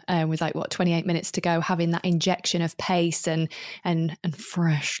on with 28 minutes to go, having that injection of pace and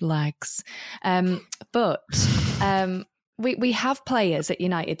fresh legs. But we have players at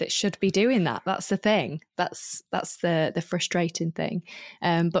United that should be doing that. That's the thing. That's the frustrating thing.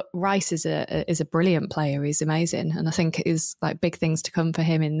 But Rice is a brilliant player. He's amazing, and I think it is like big things to come for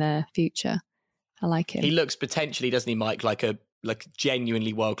him in the future. I like him. He looks potentially, doesn't he, Mike, like a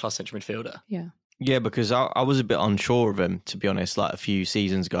genuinely world-class central midfielder. Yeah, because I was a bit unsure of him, to be honest, like a few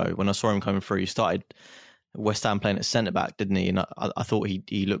seasons ago. When I saw him coming through, he started West Ham playing at centre-back, didn't he? And I thought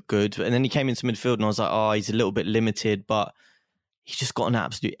he looked good. And then he came into midfield and I was like, oh, he's a little bit limited, but he's just got an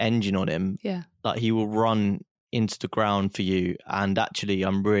absolute engine on him. Yeah. Like he will run into the ground for you. And actually,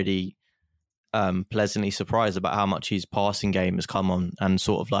 I'm really pleasantly surprised about how much his passing game has come on and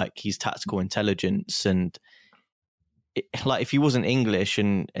sort of like his tactical intelligence. And like if he wasn't English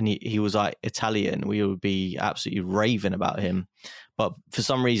and he was like Italian, we would be absolutely raving about him. But for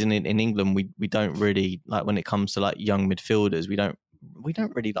some reason in England, we don't really, like when it comes to like young midfielders, we don't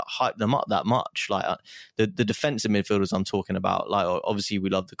really like hype them up that much. Like the defensive midfielders I'm talking about, like obviously we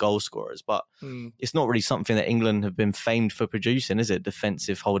love the goal scorers, but it's not really something that England have been famed for producing, is it?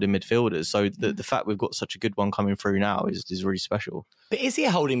 Defensive holding midfielders. So the fact we've got such a good one coming through now is really special. But is he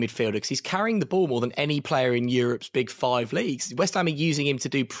a holding midfielder? Because he's carrying the ball more than any player in Europe's Big Five leagues. West Ham are using him to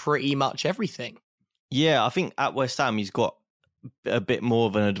do pretty much everything. Yeah, I think at West Ham he's got a bit more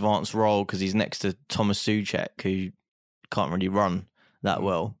of an advanced role because he's next to Thomas Souček, who can't really run that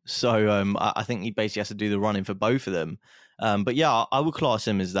well. So I think he basically has to do the running for both of them. But yeah, I would class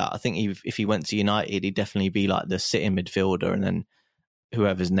him as that. I think if he went to United, he'd definitely be like the sitting midfielder, and then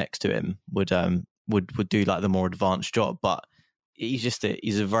whoever's next to him would do like the more advanced job. But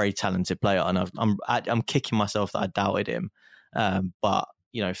he's a very talented player, and I'm kicking myself that I doubted him. But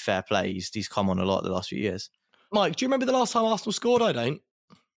you know, fair play. He's come on a lot the last few years. Mike, do you remember the last time Arsenal scored? I don't.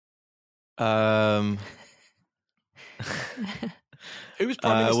 Who was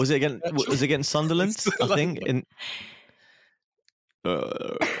Prime Minister? Was it against Sunderland? I think.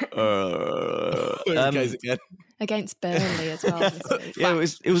 Against Burnley as well. Yeah,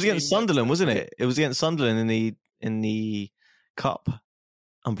 it was against Sunderland, wasn't it? It was against Sunderland in the cup.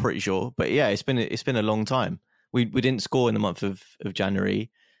 I'm pretty sure, but yeah, it's been a long time. We didn't score in the month of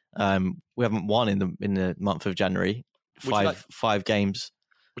January. We haven't won in the month of January. Five games.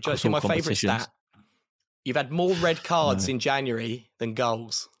 Would you like to see my favourite stat? You've had more red cards in January than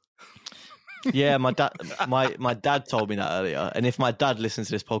goals. Yeah, my dad told me that earlier. And if my dad listens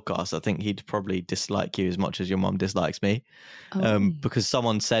to this podcast, I think he'd probably dislike you as much as your mum dislikes me. Because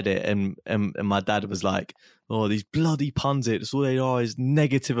someone said it and my dad was like, oh, these bloody pundits, all they are is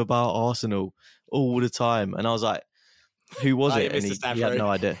negative about Arsenal all the time. And I was like, who was it? And he had no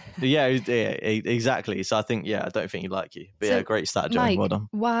idea. Yeah, exactly. So I think, I don't think he'd like you. But yeah, great stat, Joe. Mike, well done.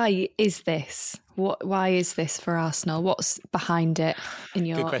 Why is this? Why is this for Arsenal? What's behind it in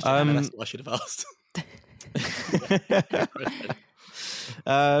your... Good question. That's what I should have asked.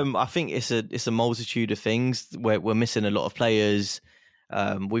 I think it's a multitude of things. We're missing a lot of players.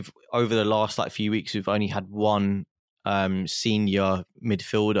 We've over the last few weeks, we've only had one senior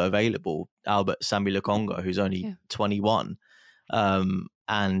midfielder available, Albert Sambi Lokonga, who's only 21. And,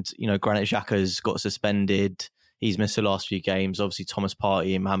 Granit Xhaka's got suspended. He's missed the last few games. Obviously, Thomas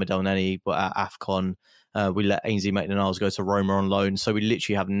Partey and Mohamed El Neni, but at AFCON, we let Ainsley Maitland-Niles go to Roma on loan. So we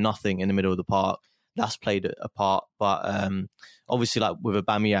literally have nothing in the middle of the park. That's played a part. But obviously, with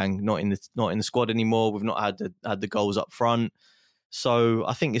Aubameyang not in the squad anymore, we've not had the goals up front. So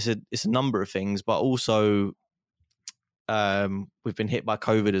I think it's a number of things, but also we've been hit by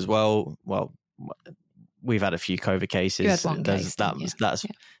COVID as well. Well, we've had a few COVID cases. You had one case,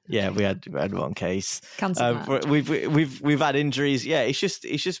 we had one case. Cancel We've had injuries. Yeah, it's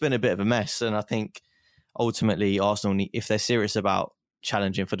just been a bit of a mess, and I think ultimately Arsenal, if they're serious about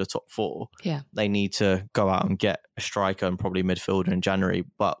challenging for the top four, they need to go out and get a striker and probably midfielder in January.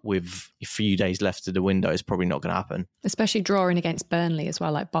 But with a few days left of the window, it's probably not going to happen. Especially drawing against Burnley as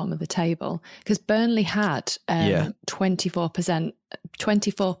well, like bottom of the table, because Burnley had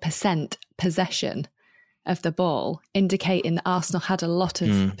 24% possession of the ball, indicating that Arsenal had a lot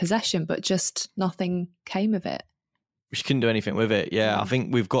of possession, but just nothing came of it. We couldn't do anything with it. Yeah, I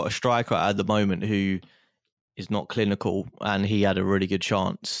think we've got a striker at the moment who is not clinical, and he had a really good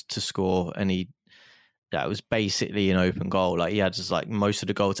chance to score, and that was basically an open goal. Like, he had just like most of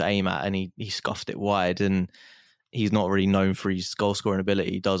the goal to aim at, and he scuffed it wide, and he's not really known for his goal scoring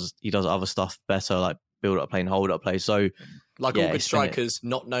ability. He does other stuff better, like build up play and hold up play. So all good strikers,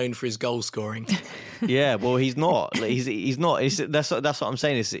 not known for his goal scoring. Yeah, well, he's not. He's not. That's what I'm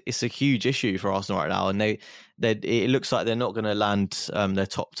saying. It's a huge issue for Arsenal right now, and it looks like they're not going to land their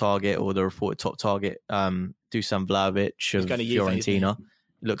top target, or the reported top target, Dusan Vlahovic of Fiorentina.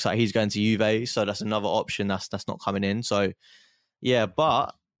 It looks like he's going to Juve, so that's another option that's not coming in. So yeah,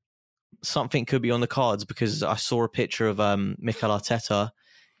 but something could be on the cards, because I saw a picture of Mikel Arteta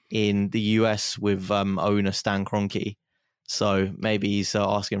in the US with owner Stan Kroenke. So maybe he's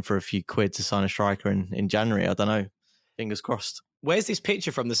asking for a few quid to sign a striker in January. I don't know. Fingers crossed. Where's this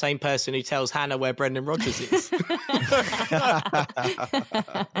picture from? The same person who tells Hannah where Brendan Rodgers is.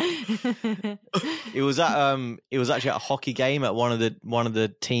 It was actually at a hockey game at one of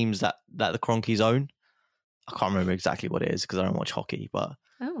the teams that the Kroenkes own. I can't remember exactly what it is because I don't watch hockey, but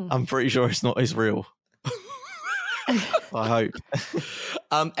I'm pretty sure it's real. I hope.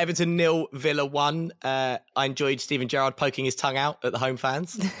 Everton 0, Villa 1. I enjoyed Steven Gerrard poking his tongue out at the home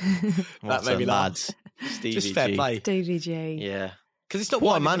fans. That made me laugh. Just fair play. Stevie G. Yeah. Because it's not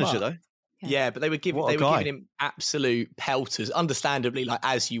what a manager though. Yeah, but they were giving him absolute pelters, understandably, like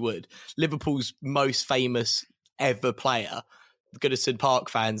as you would. Liverpool's most famous ever player, Goodison Park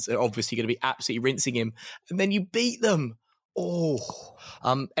fans are obviously going to be absolutely rinsing him, and then you beat them.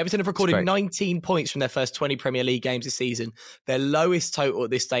 Everton have recorded 19 points from their first 20 Premier League games this season, their lowest total at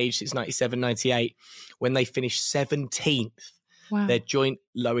this stage since 97-98, when they finished 17th. Wow. Their joint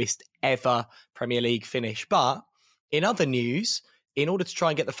lowest ever Premier League finish. But in other news, in order to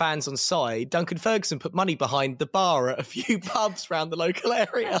try and get the fans on side, Duncan Ferguson put money behind the bar at a few pubs around the local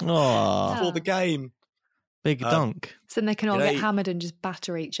area before the game. Big dunk. So then they can all get hammered and just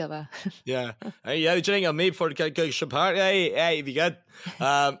batter each other. Yeah. Hey, drink on me before the go party. Hey, if you good.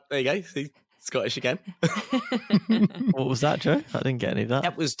 There you go. See, Scottish again. What was that, Joe? I didn't get any of that.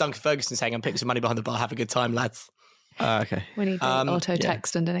 That was Duncan Ferguson saying, I'm putting some money behind the bar. Have a good time, lads. Okay. We need auto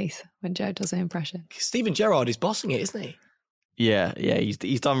text underneath when Joe does an impression. Steven Gerrard is bossing it, isn't he? Yeah.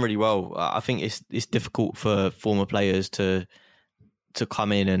 He's done really well. I think it's difficult for former players to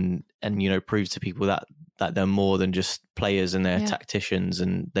come in and prove to people that they're more than just players and they're tacticians,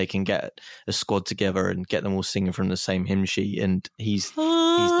 and they can get a squad together and get them all singing from the same hymn sheet. And he's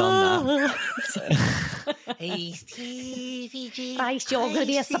done that. Hey, Christ, you're going to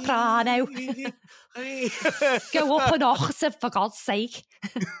be a soprano. Go up an octave, for God's sake.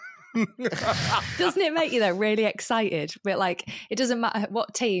 Doesn't it make you though really excited? But like, it doesn't matter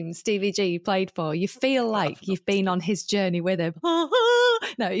what team Stevie G played for, you feel like you've been on his journey with him.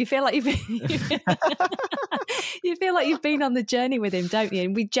 No, you feel like you've been on the journey with him, don't you?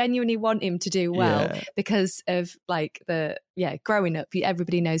 And we genuinely want him to do well because of like growing up,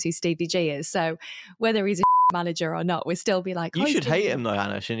 everybody knows who Stevie G is. So whether he's a manager or not, we'll still be like, you should hate him though,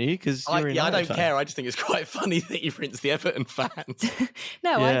 Hannah, shouldn't you? Because I don't care. I just think it's quite funny that you rinse the Everton fans.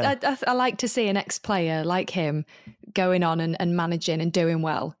 No, I like to see an ex-player like him going on and managing and doing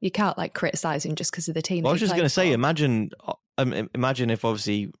well. You can't like criticise him just because of the team. Well, I was just going to say, imagine if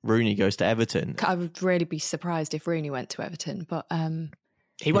obviously Rooney goes to Everton. I would really be surprised if Rooney went to Everton, but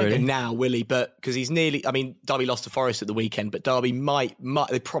he won't go now, will he? But because he's nearly, Derby lost to Forest at the weekend, but Derby might,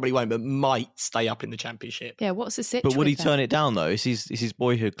 they probably won't, but might stay up in the Championship. Yeah, what's the situation? But would he turn it down though? It's his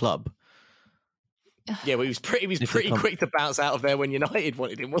boyhood club. Yeah, well, he was pretty quick to bounce out of there when United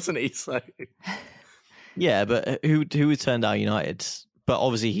wanted him, wasn't he? So yeah, but who would turn down United? But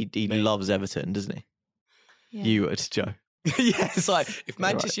obviously he loves Everton, doesn't he? Yeah. You would, Joe. Yeah, it's like if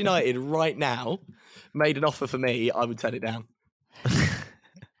Manchester United right now made an offer for me, I would turn it down.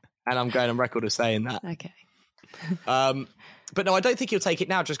 And I'm going on record of saying that. Okay. But no, I don't think he'll take it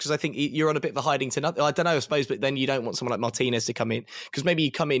now just because I think you're on a bit of a hiding to nothing. I don't know, I suppose, but then you don't want someone like Martinez to come in because maybe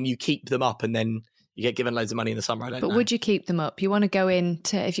you come in, you keep them up and then You get given loads of money in the summer. I don't know. But would you keep them up? You want to go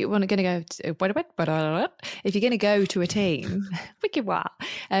into, if you're going to go to a team,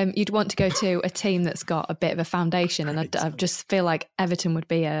 you'd want to go to a team that's got a bit of a foundation. And I just feel like Everton would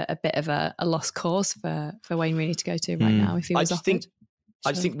be a bit of a lost cause for Wayne Rooney to go to right now if he was offered.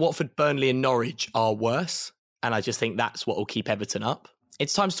 I just think Watford, Burnley and Norwich are worse. And I just think that's what will keep Everton up.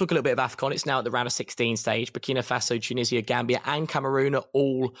 It's time to talk a little bit of AFCON. It's now at the round of 16 stage. Burkina Faso, Tunisia, Gambia and Cameroon are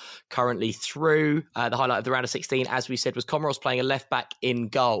all currently through. The highlight of the round of 16, as we said, was Comoros playing a left-back in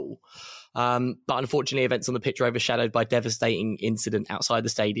goal. But unfortunately, events on the pitch are overshadowed by a devastating incident outside the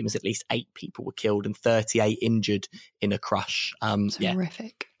stadium as at least 8 people were killed and 38 injured in a crush.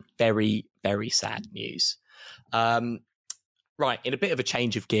 Horrific. Very, very sad news. Right, in a bit of a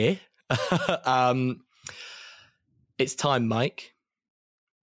change of gear, it's time, Mike,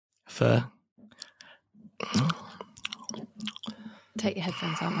 for... Take your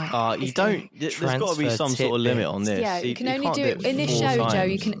headphones out, Mike. You don't. There's got to be some sort of limit on this. Yeah, you can only do it in this show, Joe.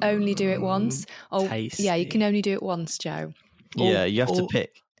 You can only do it once. Oh, tasty. yeah, you can only do it once, Joe. Yeah, you have to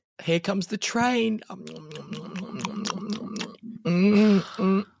pick. Here comes the train.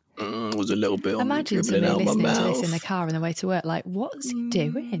 Was a little bit. Imagine somebody listening to this in the car on the way to work. Like, what's he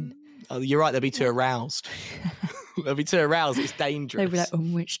doing? Oh, you're right. They'll be too aroused. They'll be too aroused. It's dangerous. They'll be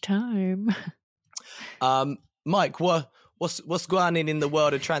like, which time? Mike, what's going on in the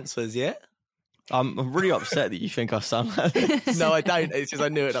world of transfers? Yeah. I'm really upset that you think I sound like this. No, I don't. It's just I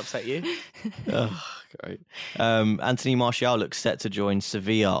knew it'd upset you. Oh, great. Anthony Martial looks set to join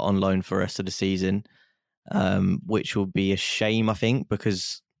Sevilla on loan for the rest of the season, which will be a shame, I think,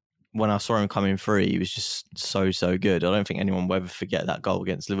 because when I saw him coming through, he was just so good. I don't think anyone will ever forget that goal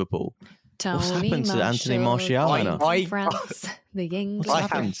against Liverpool. What's happened to Anthony Martial? France, the English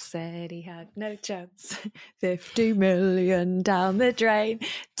press said he had no chance. 50 million down the drain.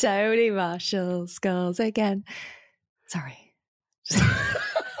 Tony Martial scores again. Sorry.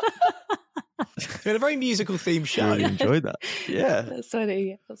 It's been a very musical theme show. I really enjoyed that. Yeah. That's what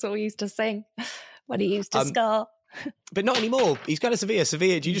we used to sing when he used to score. But not anymore. He's going to Sevilla.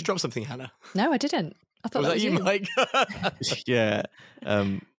 Sevilla, did you just drop something, Hannah? No, I didn't. I thought was that you, Mike? Yeah.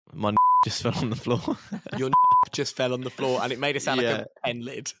 My just fell on the floor. Your just fell on the floor and it made it sound like a pen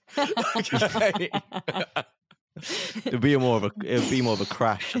lid. It'd be more of a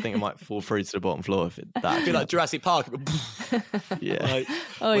crash. I think it might fall through to the bottom floor if that. It'd be like Jurassic Park. Yeah. Like,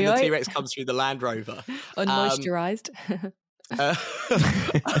 when the T-Rex comes through the Land Rover. Unmoisturised.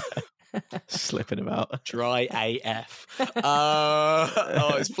 Slipping about. Dry AF.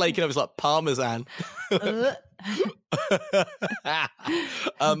 It's flaking over. It's like Parmesan.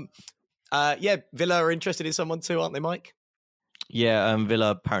 Villa are interested in someone too, aren't they, Mike? Yeah,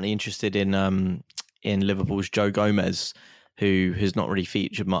 Villa apparently interested in Liverpool's Joe Gomez, who has not really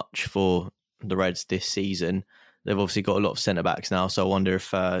featured much for the Reds this season. They've obviously got a lot of centre-backs now, so I wonder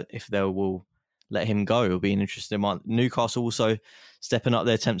if they will let him go. It'll be an interesting one. Newcastle also stepping up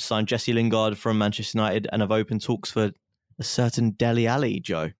their attempt to sign Jesse Lingard from Manchester United and have opened talks for a certain Dele Alli,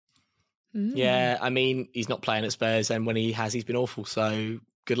 Joe. Yeah, I mean, he's not playing at Spurs, and when he has, he's been awful, so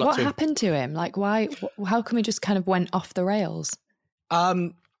good luck to him. What happened to him? Like, why? How come he just kind of went off the rails?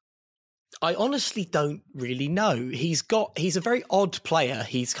 I honestly don't really know. He's a very odd player.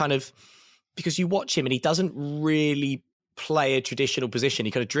 He's kind of, because you watch him and he doesn't really play a traditional position.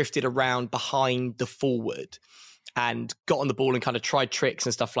 He kind of drifted around behind the forward and got on the ball and kind of tried tricks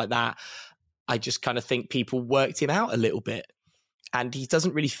and stuff like that. I just kind of think people worked him out a little bit and he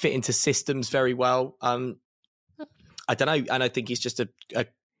doesn't really fit into systems very well. I don't know. And I think he's just a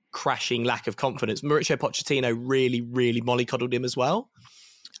crashing lack of confidence. Mauricio Pochettino really, really mollycoddled him as well.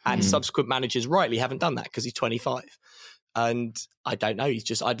 And subsequent managers rightly haven't done that because he's 25. And I don't know.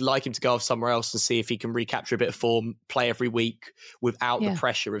 I'd like him to go off somewhere else and see if he can recapture a bit of form, play every week without the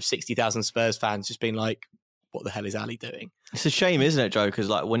pressure of 60,000 Spurs fans just being like, what the hell is Ali doing? It's a shame, isn't it, Joe? Because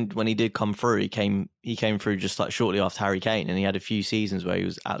like when he did come through, he came through just like shortly after Harry Kane, and he had a few seasons where he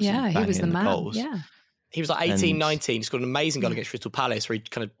was absolutely he was the man. Goals. Yeah, he was like 18, 19. He's got an amazing goal against Crystal Palace where he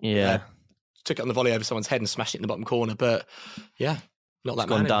kind of took it on the volley over someone's head and smashed it in the bottom corner. But yeah, not that. It's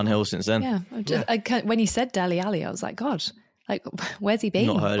gone downhill since then. Yeah, when you said Dele Alli, I was like, God, like where's he been?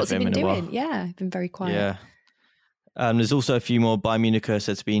 Not heard What's of he him been in a doing? while. Yeah, been very quiet. Yeah. There's also a few more. Bayern Munich are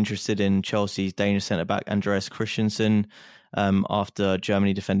said to be interested in Chelsea's Danish centre-back Andreas Christensen after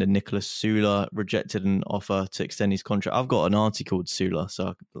Germany defender Nicolas Süle rejected an offer to extend his contract. I've got an auntie called Süle,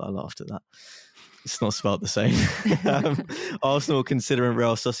 so I laughed at that. It's not spelled the same. Arsenal considering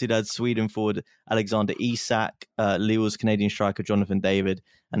Real Sociedad Sweden forward Alexander Isak, Lille's Canadian striker Jonathan David,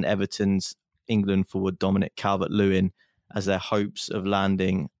 and Everton's England forward Dominic Calvert-Lewin as their hopes of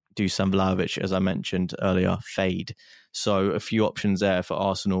landing Dusan Vlahovic, as I mentioned earlier, fade. So a few options there for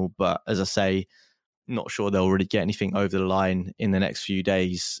Arsenal. But as I say, not sure they'll really get anything over the line in the next few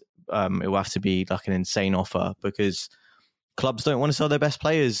days. It will have to be like an insane offer because clubs don't want to sell their best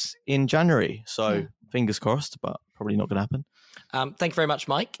players in January. So fingers crossed, but probably not going to happen. Thank you very much,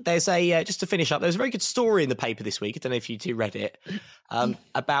 Mike. There's a just to finish up, there's a very good story in the paper this week. I don't know if you two read it,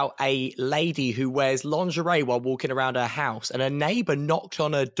 about a lady who wears lingerie while walking around her house, and her neighbour knocked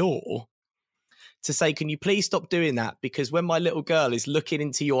on her door to say, "Can you please stop doing that? Because when my little girl is looking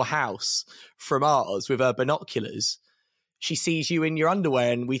into your house from ours with her binoculars, she sees you in your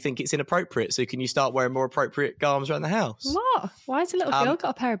underwear, and we think it's inappropriate. So can you start wearing more appropriate garments around the house?" What? Why has a little girl got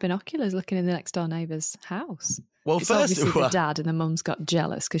a pair of binoculars looking in the next door neighbour's house? Well, It's first obviously of all, the dad, and the mum's got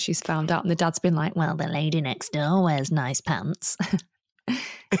jealous because she's found out, and the dad's been like, "Well, the lady next door wears nice pants."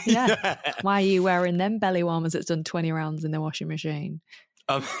 Yeah. Why are you wearing them belly warmers that's done 20 rounds in the washing machine?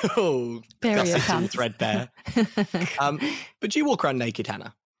 Period Period pants. pants. Threadbare. But do you walk around naked,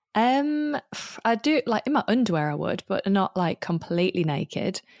 Hannah? I do, like in my underwear I would, but not like completely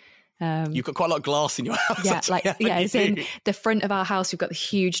naked. You've got quite a lot of glass in your house. Yeah, actually, like haven't it's you? in the front of our house. We've got the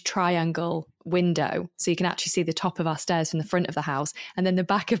huge triangle window, so you can actually see the top of our stairs from the front of the house. And then the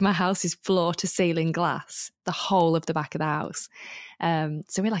back of my house is floor to ceiling glass, the whole of the back of the house.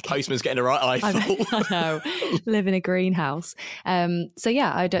 So we're like Postman's getting a right eyeful. I know, live in a greenhouse. So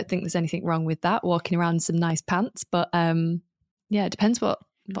yeah, I don't think there's anything wrong with that. Walking around in some nice pants, but yeah, it depends what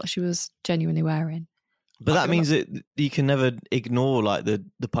she was genuinely wearing. But that means that you can never ignore like the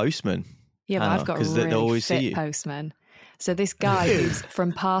postman. Yeah, but I've got a really they'll always see fit you. postman. So this guy who's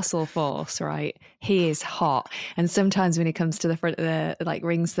from Parcel Force, right? He is hot. And sometimes when he comes to the front of the like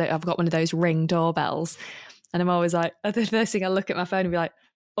rings, that I've got one of those Ring doorbells, and I'm always like, the first thing I look at my phone and be like,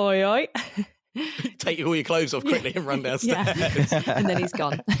 "Oi, oi." Take all your clothes off quickly and run downstairs. Yeah. And then he's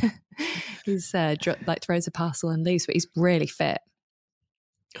gone. He's like throws a parcel and leaves, but he's really fit.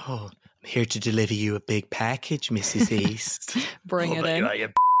 Oh, I'm here to deliver you a big package, Mrs. East. Bring it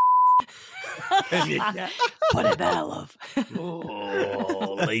in. Put it there, love.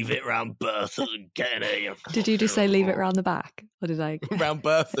 Oh, leave it round Bertha and get it. Did you just say leave it round the back? Or did I? Round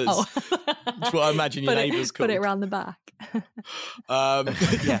Bertha's. Oh. That's what I imagine your neighbours called. Put it round the back.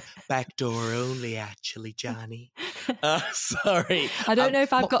 Yeah, back door only, actually, Johnny. Sorry. I don't know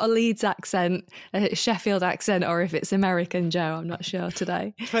if I've got a Leeds accent, a Sheffield accent, or if it's American, Joe. I'm not sure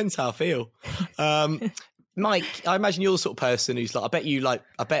today. Depends how I feel. Mike, I imagine you're the sort of person who's like,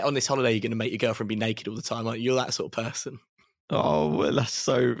 I bet on this holiday you're going to make your girlfriend be naked all the time. Like, you're that sort of person. Oh, well, that's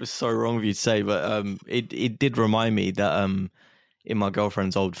so wrong of you to say, but it did remind me that in my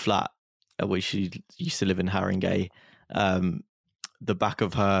girlfriend's old flat, where she used to live in Haringey, the back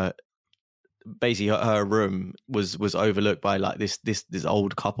of her, basically her room was overlooked by like this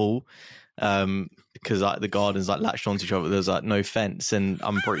old couple, because like the gardens like latched onto each other. There was like no fence, and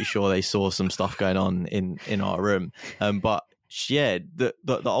I'm pretty sure they saw some stuff going on in our room. But yeah, the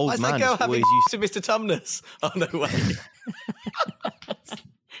old man that girl always having used to Mr. Tumnus. Oh no way.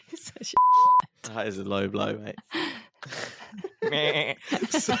 That is a low blow, mate.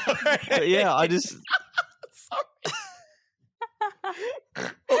 Sorry. But yeah, I just.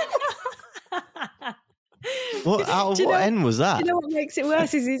 What out of Do you what know- end was that? Do you know what makes it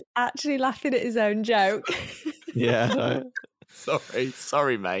worse is he's actually laughing at his own joke. Yeah. I know.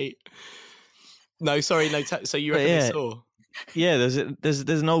 Sorry, mate. No, sorry, no. So you reckon yeah. they saw? Yeah,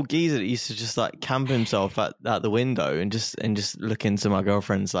 there's an old geezer that used to just like camp himself at the window and just look into my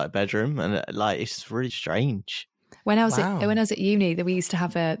girlfriend's like bedroom, and like it's really strange. When I was Wow. at uni, we used to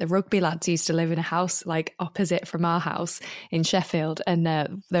have the rugby lads used to live in a house like opposite from our house in Sheffield, and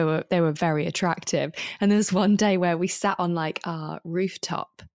they were very attractive. And there was one day where we sat on like our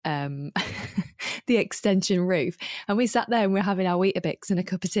rooftop, the extension roof, and we sat there and we were having our Weetabix and a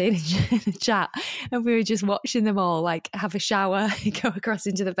cup of tea and a chat, and we were just watching them all like have a shower, go across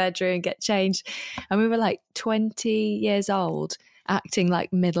into the bedroom, get changed, and we were like 20 years old, acting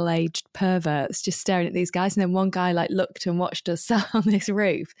like middle-aged perverts, just staring at these guys. And then one guy like looked and watched us sat on this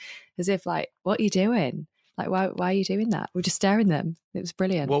roof as if like, what are you doing? Like, why are you doing that? We're just staring at them. It was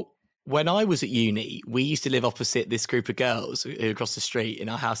brilliant. Well, when I was at uni, we used to live opposite this group of girls who across the street in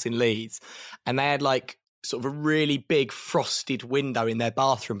our house in Leeds, and they had like sort of a really big frosted window in their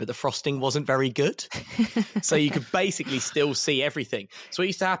bathroom, but the frosting wasn't very good. So you could basically still see everything. So what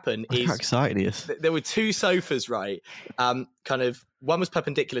used to happen How is exciting he is. there were two sofas, right? Kind of one was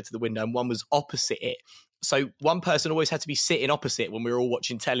perpendicular to the window and one was opposite it. So one person always had to be sitting opposite when we were all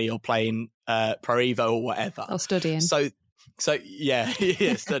watching telly or playing Pro Evo or whatever. Or studying. So So yeah,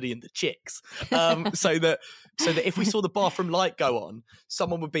 studying the chicks. So that if we saw the bathroom light go on,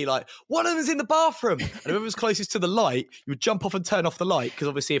 someone would be like, "One of them's in the bathroom," and whoever was closest to the light, you would jump off and turn off the light because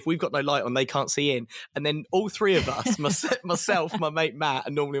obviously if we've got no light on, they can't see in. And then all three of us, myself, my mate Matt,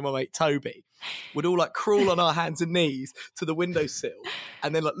 and normally my mate Toby, would all like crawl on our hands and knees to the windowsill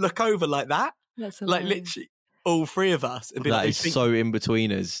and then like look over like that. That's like literally all three of us. And be That like, is so in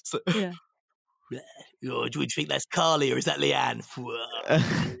between us. Yeah. Oh, do you think that's Carly or is that Leanne?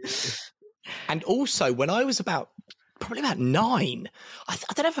 And also, when I was probably about 9, I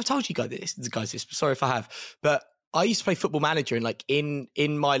don't know if I've told you guys this. Sorry if I have, but I used to play Football Manager, and like in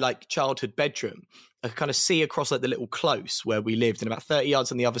my like childhood bedroom, I could kind of see across like the little close where we lived, and about 30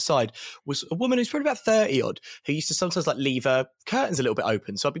 yards on the other side was a woman who's probably about 30 odd, who used to sometimes like leave her curtains a little bit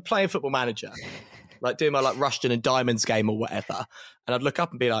open. So I'd be playing Football Manager, like doing my like Rushden and Diamonds game or whatever, and I'd look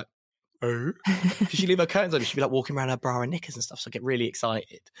up and be like, oh, because she'd leave her curtains open. She'd be like walking around her bra and knickers and stuff. So I get really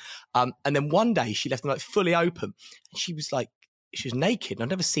excited. And then one day she left them like fully open, and she was naked. And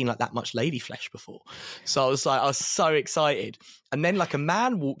I'd never seen like that much lady flesh before. So I was so excited. And then like a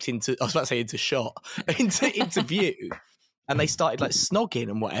man walked into view, and they started like snogging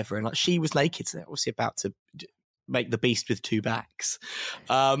and whatever. And like she was naked. So they're obviously about to make the beast with two backs.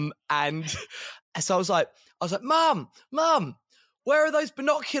 And so I was like, Mum, where are those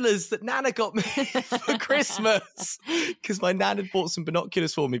binoculars that Nana got me for Christmas? Because my Nan had bought some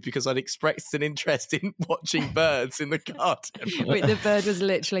binoculars for me because I'd expressed an interest in watching birds in the garden. Wait, the bird was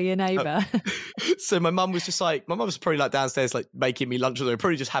literally your neighbour. So my mum was probably like downstairs, like making me lunch, or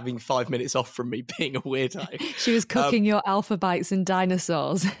probably just having 5 minutes off from me being a weirdo. She was cooking your alpha bites and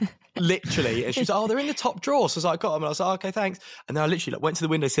dinosaurs. Literally. And she was like, oh, they're in the top drawer. So I was like, got them. And I was like, oh, okay, thanks. And then I literally like went to the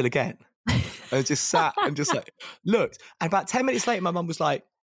windowsill again. And just sat and just like looked. And about 10 minutes later, my mum was like,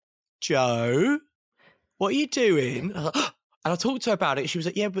 Joe, what are you doing? And I talked to her about it. She was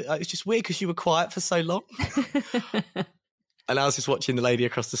like, yeah, but it's just weird because you were quiet for so long. And I was just watching the lady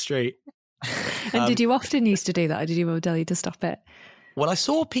across the street. And did you often used to do that, or did your mum tell you to stop it? Well, I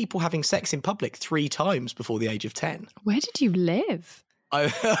saw people having sex in public 3 times before the age of 10. Where did you live? In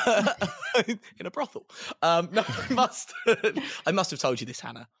a brothel. No, I must have told you this,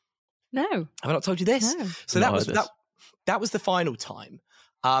 Hannah. No. Have I not told you this? No. So that was the final time.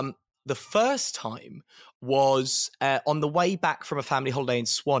 The first time was on the way back from a family holiday in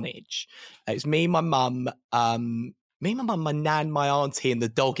Swanage. It was me, my mum, my nan, my auntie, and the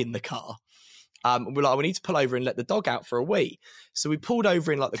dog in the car. We're like, we need to pull over and let the dog out for a wee. So we pulled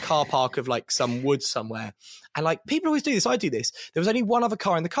over in like the car park of like some woods somewhere. And like people always do this. I do this. There was only one other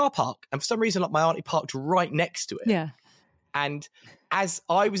car in the car park. And for some reason, like my auntie parked right next to it. Yeah. And as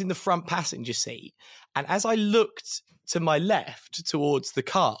I was in the front passenger seat, and as I looked to my left towards the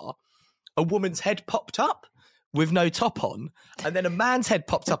car, a woman's head popped up with no top on. And then a man's head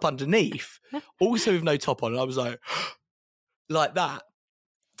popped up underneath, also with no top on. And I was like that.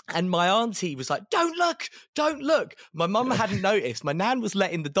 And my auntie was like, don't look. My mum hadn't noticed. My nan was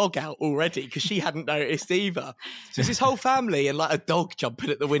letting the dog out already because she hadn't noticed either. So it's this whole family and like a dog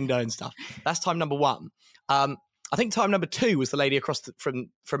jumping at the window and stuff. That's time number 1. I think time number 2 was the lady across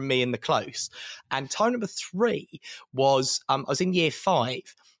from me in the close. And time number 3 was, I was in year 5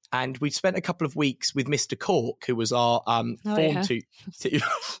 and we'd spent a couple of weeks with Mr. Cork, who was our form tutor.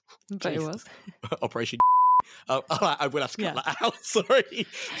 But it was. Operation I will have to cut that out, sorry.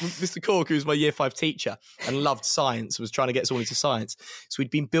 Mr. Cork, who was my year 5 teacher and loved science, was trying to get us all into science. So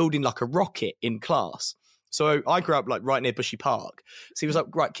we'd been building like a rocket in class. So I grew up like right near Bushy Park. So he was like,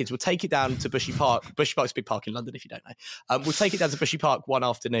 right, kids, we'll take it down to Bushy Park. Bushy Park's a big park in London, if you don't know. We'll take it down to Bushy Park one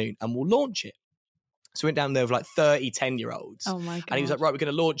afternoon and we'll launch it. So we went down there with like 30 10-year-olds. Oh my God. And he was like, right, we're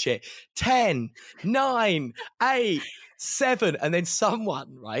going to launch it. 10, 9, 8, 7. And then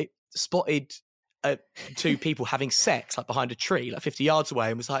someone, right, spotted 2 people having sex like behind a tree, like 50 yards away,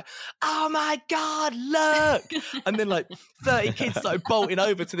 and was like, oh my God, look. And then like 30 kids started bolting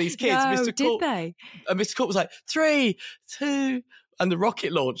over to these kids. No, Mr. Court, did they? And Mr. Court was like, 3, 2, and the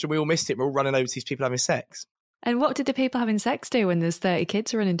rocket launched, and we all missed it. We're all running over to these people having sex. And what did the people having sex do when there's 30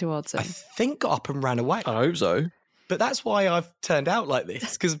 kids running towards them? I think got up and ran away. I hope so. But that's why I've turned out like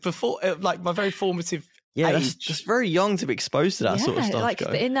this, because before, like my very formative Yeah, age. that's just very young to be exposed to that sort of stuff. Like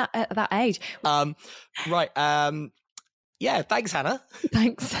Joe. in that age. Right. Yeah, thanks, Hannah.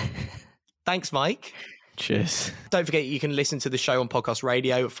 Thanks. Thanks, Mike. Cheers. Don't forget you can listen to the show on Podcast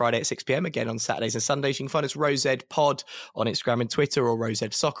Radio Friday at 6 p.m. again on Saturdays and Sundays. You can find us RoseEd Pod on Instagram and Twitter, or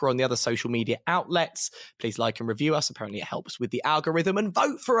RoseEd Soccer on the other social media outlets. Please like and review us. Apparently it helps with the algorithm, and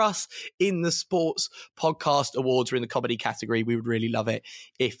vote for us in the Sports Podcast Awards. We're in the comedy category. We would really love it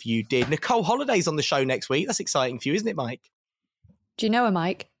if you did. Nicole Holiday's on the show next week. That's exciting for you, isn't it, Mike? Do you know her,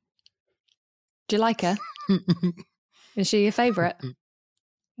 Mike? Do you like her? Is she your favourite?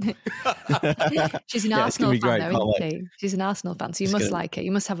 She's an Arsenal fan, though, isn't she? She's an Arsenal fan, so you must like it.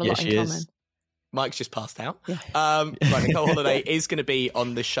 You must have a lot in common. Mike's just passed out. Yeah. Right, Nicole Holiday is going to be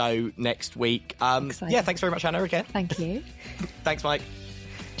on the show next week. Thanks very much, Anna, again. Thank you. Thanks, Mike.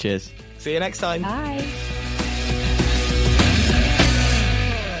 Cheers. See you next time. Bye.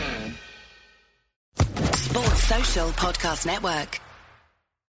 Sports Social Podcast Network.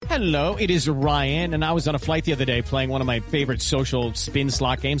 Hello, it is Ryan, and I was on a flight the other day playing one of my favorite social spin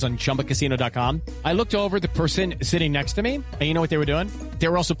slot games on ChumbaCasino.com. I looked over at the person sitting next to me, and you know what they were doing? They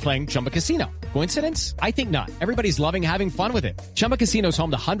were also playing Chumba Casino. Coincidence? I think not. Everybody's loving having fun with it. Chumba Casino is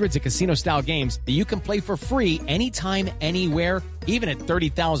home to hundreds of casino-style games that you can play for free anytime, anywhere, even at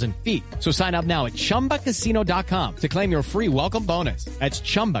 30,000 feet. So sign up now at ChumbaCasino.com to claim your free welcome bonus. That's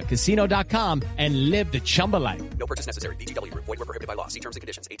ChumbaCasino.com and live the Chumba life. No purchase necessary. VGW. Void where prohibited by law. See terms and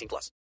conditions. 18+.